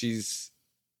remember if she's.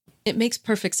 It makes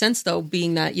perfect sense though,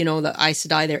 being that the Aes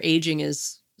Sedai, their aging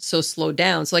is so slowed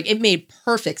down. So like, it made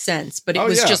perfect sense, but it Oh,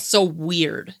 was yeah. just so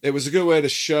weird. It was a good way to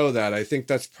show that. I think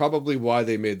that's probably why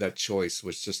they made that choice,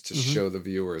 was just to show the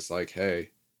viewers, like, hey,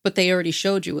 But they already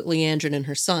showed you with Leandrin and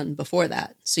her son before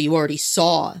that, so you already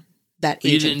saw that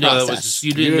You aging didn't know that process. was.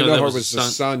 you didn't know that her was was the the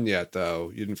son. son yet,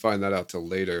 though. You didn't find that out till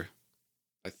later,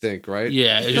 I think, right?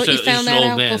 Yeah, it's Don't just, you found an that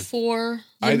old out man. before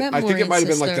I you met think it might have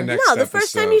been like the Maureen's next No, the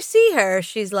first time episode. you see her,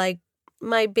 she's like,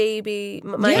 my baby,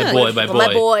 my Yeah.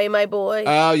 my boy.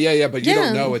 Oh, yeah, but you Yeah.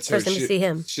 don't know it's her. First time you see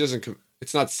him. She doesn't.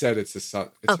 It's not said it's his son.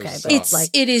 It's Okay, her but son. it's like-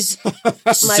 It is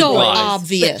so boy.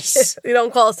 obvious. You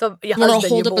don't call some your When I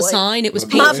husband hold your up a boy. sign, it was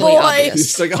My painfully boy. obvious.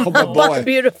 It's like, oh, my My boy.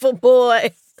 beautiful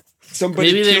boy.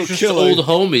 Somebody Maybe they're kill just Killy. old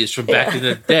homies from back in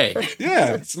the day.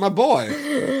 Yeah, it's my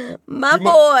boy. My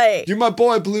boy. You're my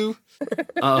boy, Blue.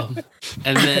 And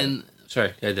then,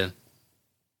 sorry, I did.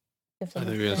 I thought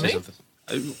you were going to say Me? something.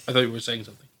 I thought you were saying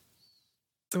something.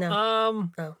 No.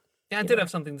 Yeah, I did have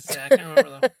something to say. I can't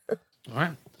remember though. All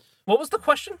right. What was the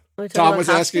question? Are we talking Tom about was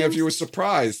asking if costumes? you were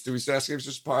surprised. He was asking if you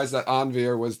were surprised that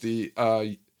Anvir was the. Oh,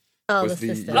 was the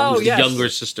the sister. young- Oh, The yes. younger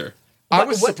sister. I What-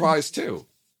 was what- surprised too.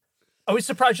 Are we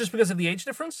surprised just because of the age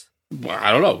difference? Well,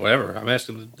 I don't know. Whatever. I'm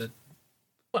asking.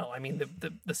 Well, I mean,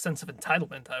 the sense of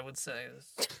entitlement, I would say,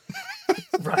 is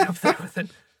right up there with an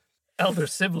elder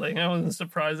sibling. I wasn't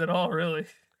surprised at all, really.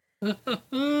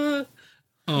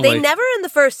 They never in the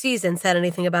first season said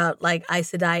anything about like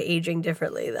Aes Sedai aging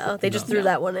differently, though. They just threw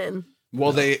that one in.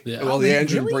 Well, Yeah. the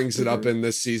Andrew Really? brings it up in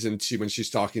this season when she's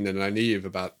talking to Nynaeve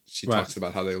about. She Right. talks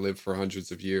about how they lived for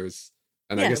hundreds of years,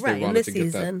 and Yeah, I guess right, they in wanted this to get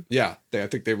season. that. Yeah, I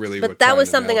think they really. were But that was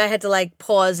trying to something nail I it. had to like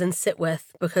pause and sit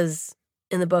with because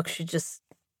in the book she just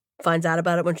finds out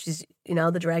about it when she's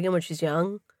the dragon when she's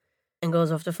young and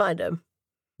goes off to find him.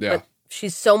 Yeah, but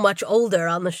she's so much older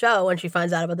on the show when she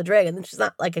finds out about the dragon and she's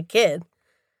not like a kid.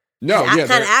 no, she's yeah,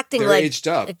 kinda acting they're like aged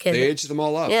up. a kid. They aged them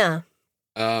all up. Yeah,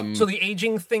 So the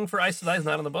aging thing for Aes Sedai is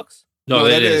not in the books? No, No, it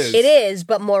that is. is. it is,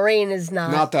 but Maureen is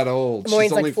not that old. Maureen's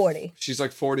She's like only 40. She's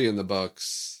like 40 in the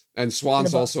books, and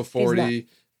Swan's book. also He's 40,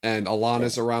 and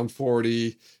Alana's around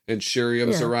 40, and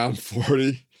Shiriam's Yeah. around 40.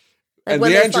 Like and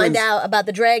when they find Leandrin's- out about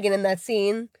the dragon in that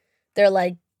scene, they're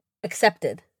like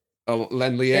accepted. And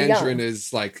They're young. Leandrin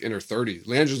is like in her 30s.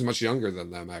 Leandrin's much younger than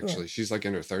them, actually. She's like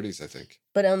in her 30s, I think.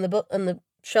 But on the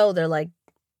show, they're like,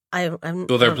 I'm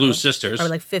Well, they're blue sisters.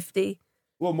 Probably like 50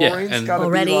 Well, Yeah, Maureen's and- got to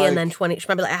already, be like, and then 20. She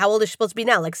might be like, how old is she supposed to be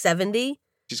now? Like 70?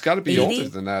 she's got to be 80? older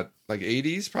than that, like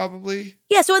 80s probably.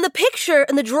 Yeah. So in the picture,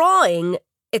 in the drawing,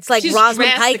 it's like She's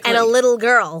Rosamund Pike and a drastically- little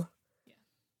girl.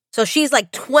 So she's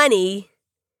like 20,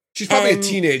 She's probably And- a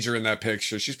teenager in that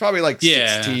picture. She's probably like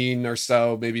Yeah. 16 or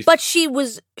so, maybe. but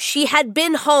she had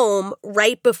been home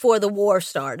right before the war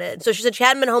started. So she said she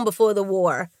hadn't been home before the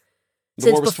war. the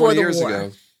since war was before 40 the years war.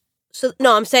 ago. So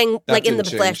no, I'm saying That like in the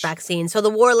didn't change. flashback scene. So the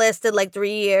war lasted like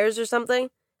 3 years or something.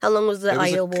 How long was the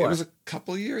Aiel It War? was a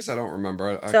couple of years. I don't remember.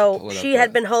 I could So pull it up, she but-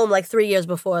 had been home like 3 years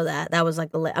before that. That was like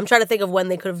I'm trying to think of when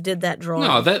they could have did that drawing.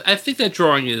 No, I think that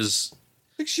drawing is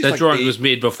I think she's that like drawing 8. was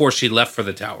made before she left for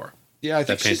the tower. Yeah, I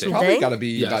think that she's painting. probably Think? got to be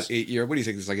Yes. about 8 years. What do you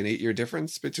think? There's like an 8-year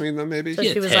difference between them, maybe? So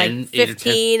Yeah, she was 10, like 8 or 10.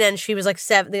 15, and she was like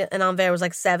 7, and Anvers was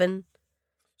like 7.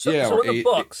 So, Yeah, so or in the eight-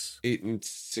 books, 8 and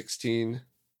 16.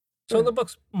 so in the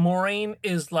books, Moraine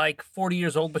is like 40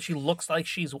 years old, but she looks like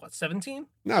she's what, 17?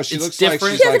 No, she It's looks like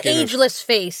different. she's She has like an in her- ageless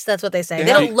face. That's what they say. They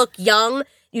They have- don't look young.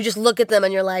 You just look at them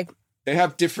and you're like, They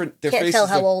have different. Their can't faces tell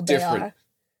how look old different. they are.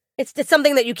 It's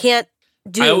something that you can't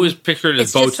do. I always pictured it as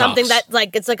it's Botox. just something that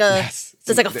like it's like a Yes.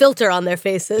 there's like a filter on their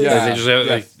faces. Yeah. They just have,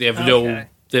 Yeah. like they have Okay.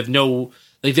 no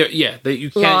Like you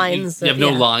can't. Lines You have or- no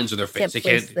yeah. lines on their face. Can't They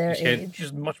place can't. their You can't age.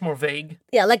 Just much more vague.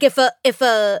 Yeah, like if an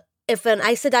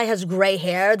Aes Sedai has gray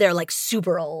hair, they're like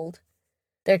super old.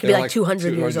 They could be They're like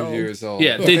 200 years old.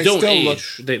 yeah, But they don't still age.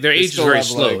 look- Their they age is still very have,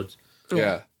 slow. like-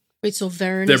 yeah. Wait, so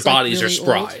Varen Their is, like, bodies really are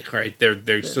spry, old? right?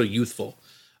 They're still youthful.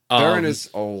 Varen is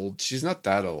old. She's not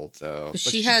that old though. But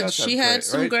she had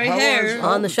some gray How old hair. is-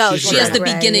 On the show, She's She has like- the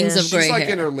Gray, beginnings yeah. of gray She's like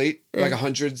hair. in her late like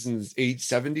 100s and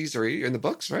 70s or 80 in the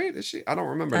books, right? Is she? I don't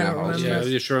remember I now. don't how old she remember.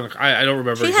 is. Yeah, sure. I don't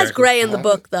remember. She has exactly. gray in the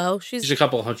book, though. She's a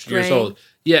couple hundred years gray. old.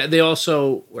 Yeah, they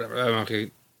also whatever.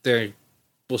 Okay,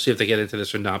 we'll see if they get into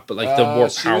this or not. But like the more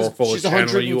powerful she's a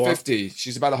channeler you are, 150.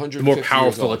 She's about the 150. more years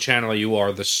powerful a old. channeler you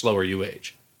are, the slower you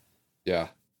age. Yeah.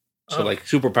 So Oh. like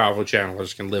super powerful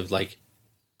channelers can live like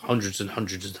hundreds and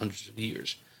hundreds and hundreds of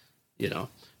years. You know,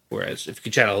 whereas if you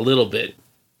can channel a little bit,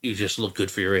 you just look good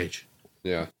for your age.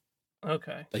 Yeah.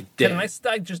 Okay. Like Can damn. an Aes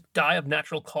Sedai just die of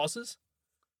natural causes?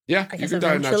 Yeah. I You guess can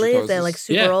die in natural eventually, if they're like causes.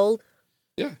 super Yeah. old.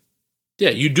 Yeah,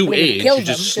 you do I mean, age. kill You're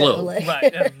just them, slow, like-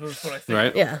 Right. Yeah, that's what I think.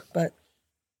 right? Yeah, but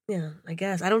yeah, I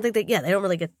guess I don't think they don't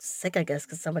really get sick. I guess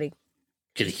because somebody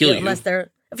Can heal you. unless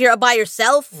if you're by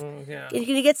yourself, Yeah. can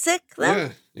you get sick then? Yeah.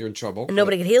 You're in trouble. And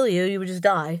nobody could heal you. You would just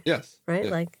die, Yes. right?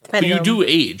 Yeah. Like But depending you on, do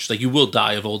age. Like you will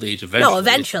die of old age eventually. no,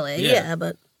 eventually, yeah,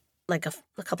 but like a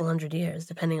couple hundred years,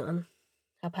 depending on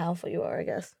how powerful you are, I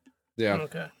guess. Yeah.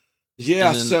 Okay. Yeah.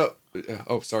 And then- So.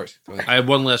 Oh, sorry. Go ahead. I have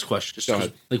one last question. Just Go 'cause,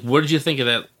 ahead. like, what did you think of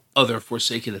that other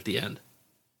Forsaken at the end?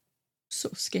 So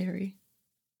scary.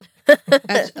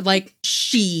 Like,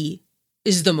 she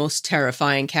is the most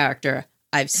terrifying character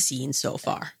I've seen so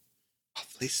far.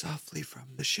 Softly, softly from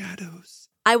the shadows.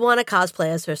 I want to cosplay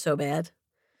as her so bad,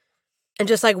 and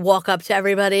just like walk up to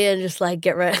everybody and just like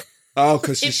get right. Oh,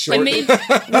 because she's It short. made-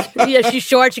 Yeah, she's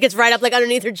short. She gets right up like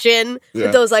underneath her chin Yeah.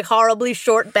 with those like horribly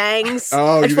short bangs.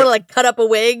 Oh, I you just got- want to like cut up a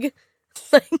wig.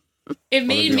 It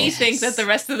made be me awesome. think that the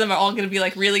rest of them are all going to be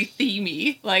like really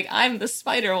themey. Like I'm the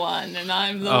spider one, and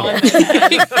I'm the Oh. one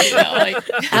that has, you know,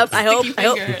 like I hope. sticky I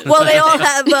hope. fingers. Well, they all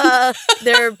have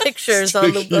their pictures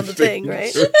on the thing,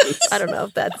 right? I don't know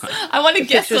if that's. I want to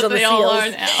guess pictures what on the they all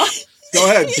seals. are now. Go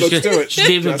ahead. Let's do it. She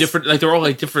gave them Yes. different. Like they're all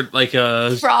like different. Like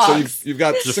So Frogs. you've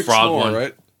got There's a 6 frog more, one.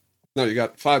 right? No, you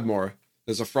got 5 more.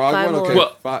 There's a frog 5 one. more. Okay.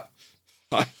 Well-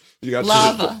 Five. You got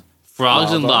Lava.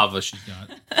 frogs and Lava. lava. She's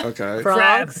got. Okay.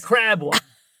 Frogs. Crab one.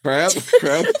 Crab.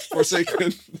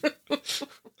 Forsaken.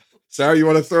 Sarah, you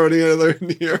want to throw any other in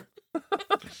here?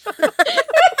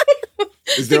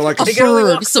 Is there like A a They can only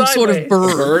bird, walk some sort of sideways.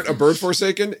 bird. A bird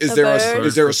Forsaken? Is A there bird.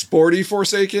 is there a sporty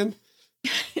Forsaken?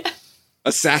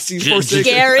 A sassy Forsaken?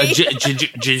 Scary. A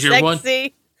ginger one.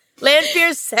 Sexy.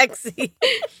 Lanfear's sexy.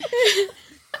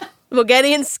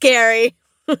 Mogedian's scary.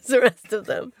 What's the rest of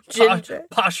them? Ginger.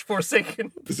 Posh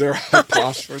Forsaken. Is there a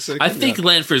posh Forsaken? I think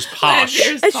Lanfear's posh.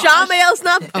 Here's And posh. Shamael's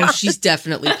not. Oh, she's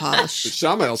definitely polished.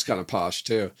 Shamael's kind of posh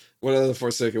too. What other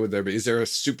Forsaken would there be? Is there a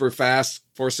super fast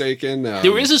Forsaken?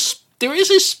 There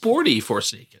is a sporty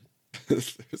Forsaken.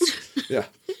 Yeah.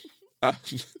 I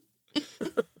think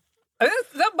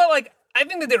that, but like, I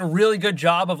think they did a really good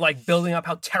job of like building up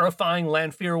how terrifying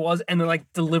Lanfear was, and then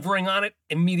like delivering on it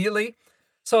immediately.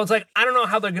 So it's like I don't know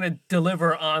how they're gonna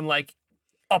deliver on like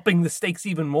upping the stakes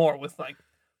even more with like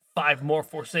 5 more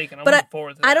Forsaken. I'm But looking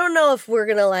forward to that. I don't know if we're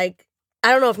gonna like.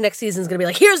 I don't know if next season's gonna be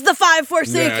like, here's the 5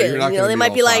 Forsaken. Yeah, you're not you know, gonna they meet might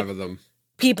all be like 5 of them.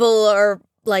 people are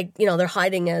like, you know, they're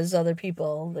hiding as other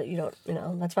people that you don't. You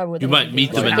know, that's probably what You they might would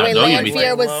meet do. them Like and the not way know you meet Lanfear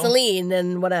them. was Well. Celine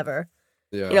and whatever.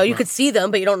 Yeah. You know, you could see them,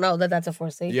 but you don't know that that's a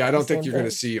Forsaken. Yeah, I don't Same think you're going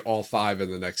to thing. see all 5 in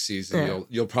the next season. Yeah.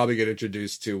 You'll probably get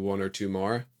introduced to 1 or 2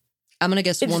 more. I'm gonna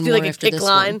guess They just one do more like a after kick this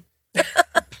line. one.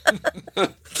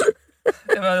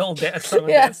 And an old dance song.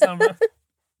 Yeah. Dance number.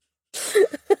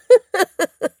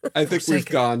 I think we've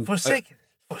gone. Forsaken.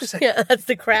 Forsaken. Yeah, that's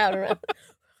the crowd around.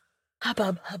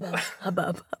 Hubbub, hubbub,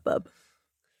 hubbub, hubbub.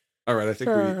 All right, I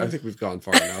think we've gone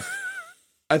far enough.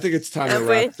 I think it's time to Have we?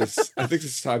 wrap this. I think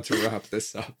it's time to wrap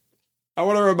this up. I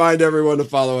want to remind everyone to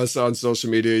follow us on social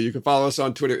media. You can follow us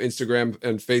on Twitter, Instagram,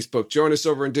 and Facebook. Join us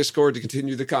over in Discord to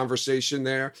continue the conversation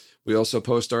there. We also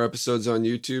post our episodes on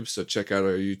YouTube, so check out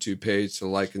our YouTube page to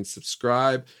like and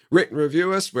subscribe. Rate and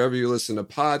review us wherever you listen to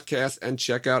podcasts, and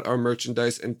check out our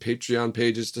merchandise and Patreon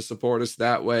pages to support us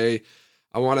that way.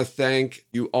 I want to thank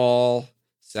you all,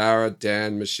 Sarah,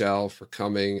 Dan, Michelle, for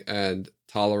coming and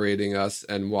tolerating us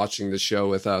and watching the show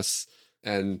with us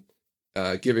and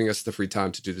giving us the free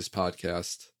time to do this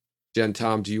podcast. Jen,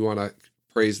 Tom, do you want to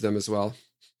praise them as well?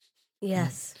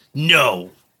 Yes.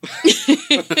 No.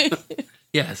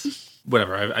 Yes.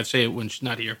 Whatever. I say it when she's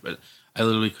not here, but I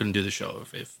literally couldn't do the show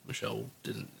if Michelle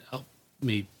didn't help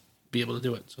me be able to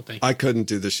do it. So thank you. I couldn't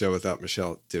do the show without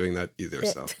Michelle doing that either.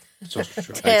 So It's also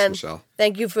true. thanks, Dan, Michelle.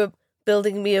 thank you for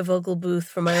building me a vocal booth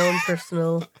for my own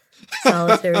personal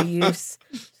solitary use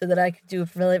so that I could do a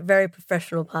very, very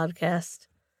professional podcast.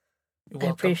 You're I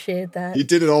welcome. appreciate that. He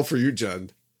did it all for you,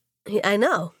 Jen. I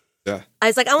know. Yeah. I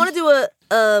was like, I want to do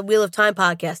a Wheel of Time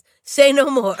podcast. Say no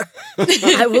more.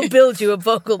 I will build you a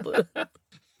vocal booth.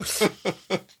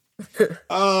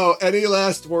 Oh, any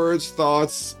last words,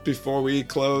 thoughts before we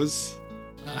close?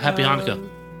 Happy Hanukkah.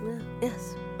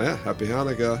 Yes. Yeah, happy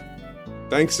Hanukkah.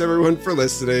 Thanks everyone for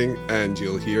listening, and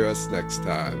you'll hear us next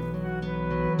time.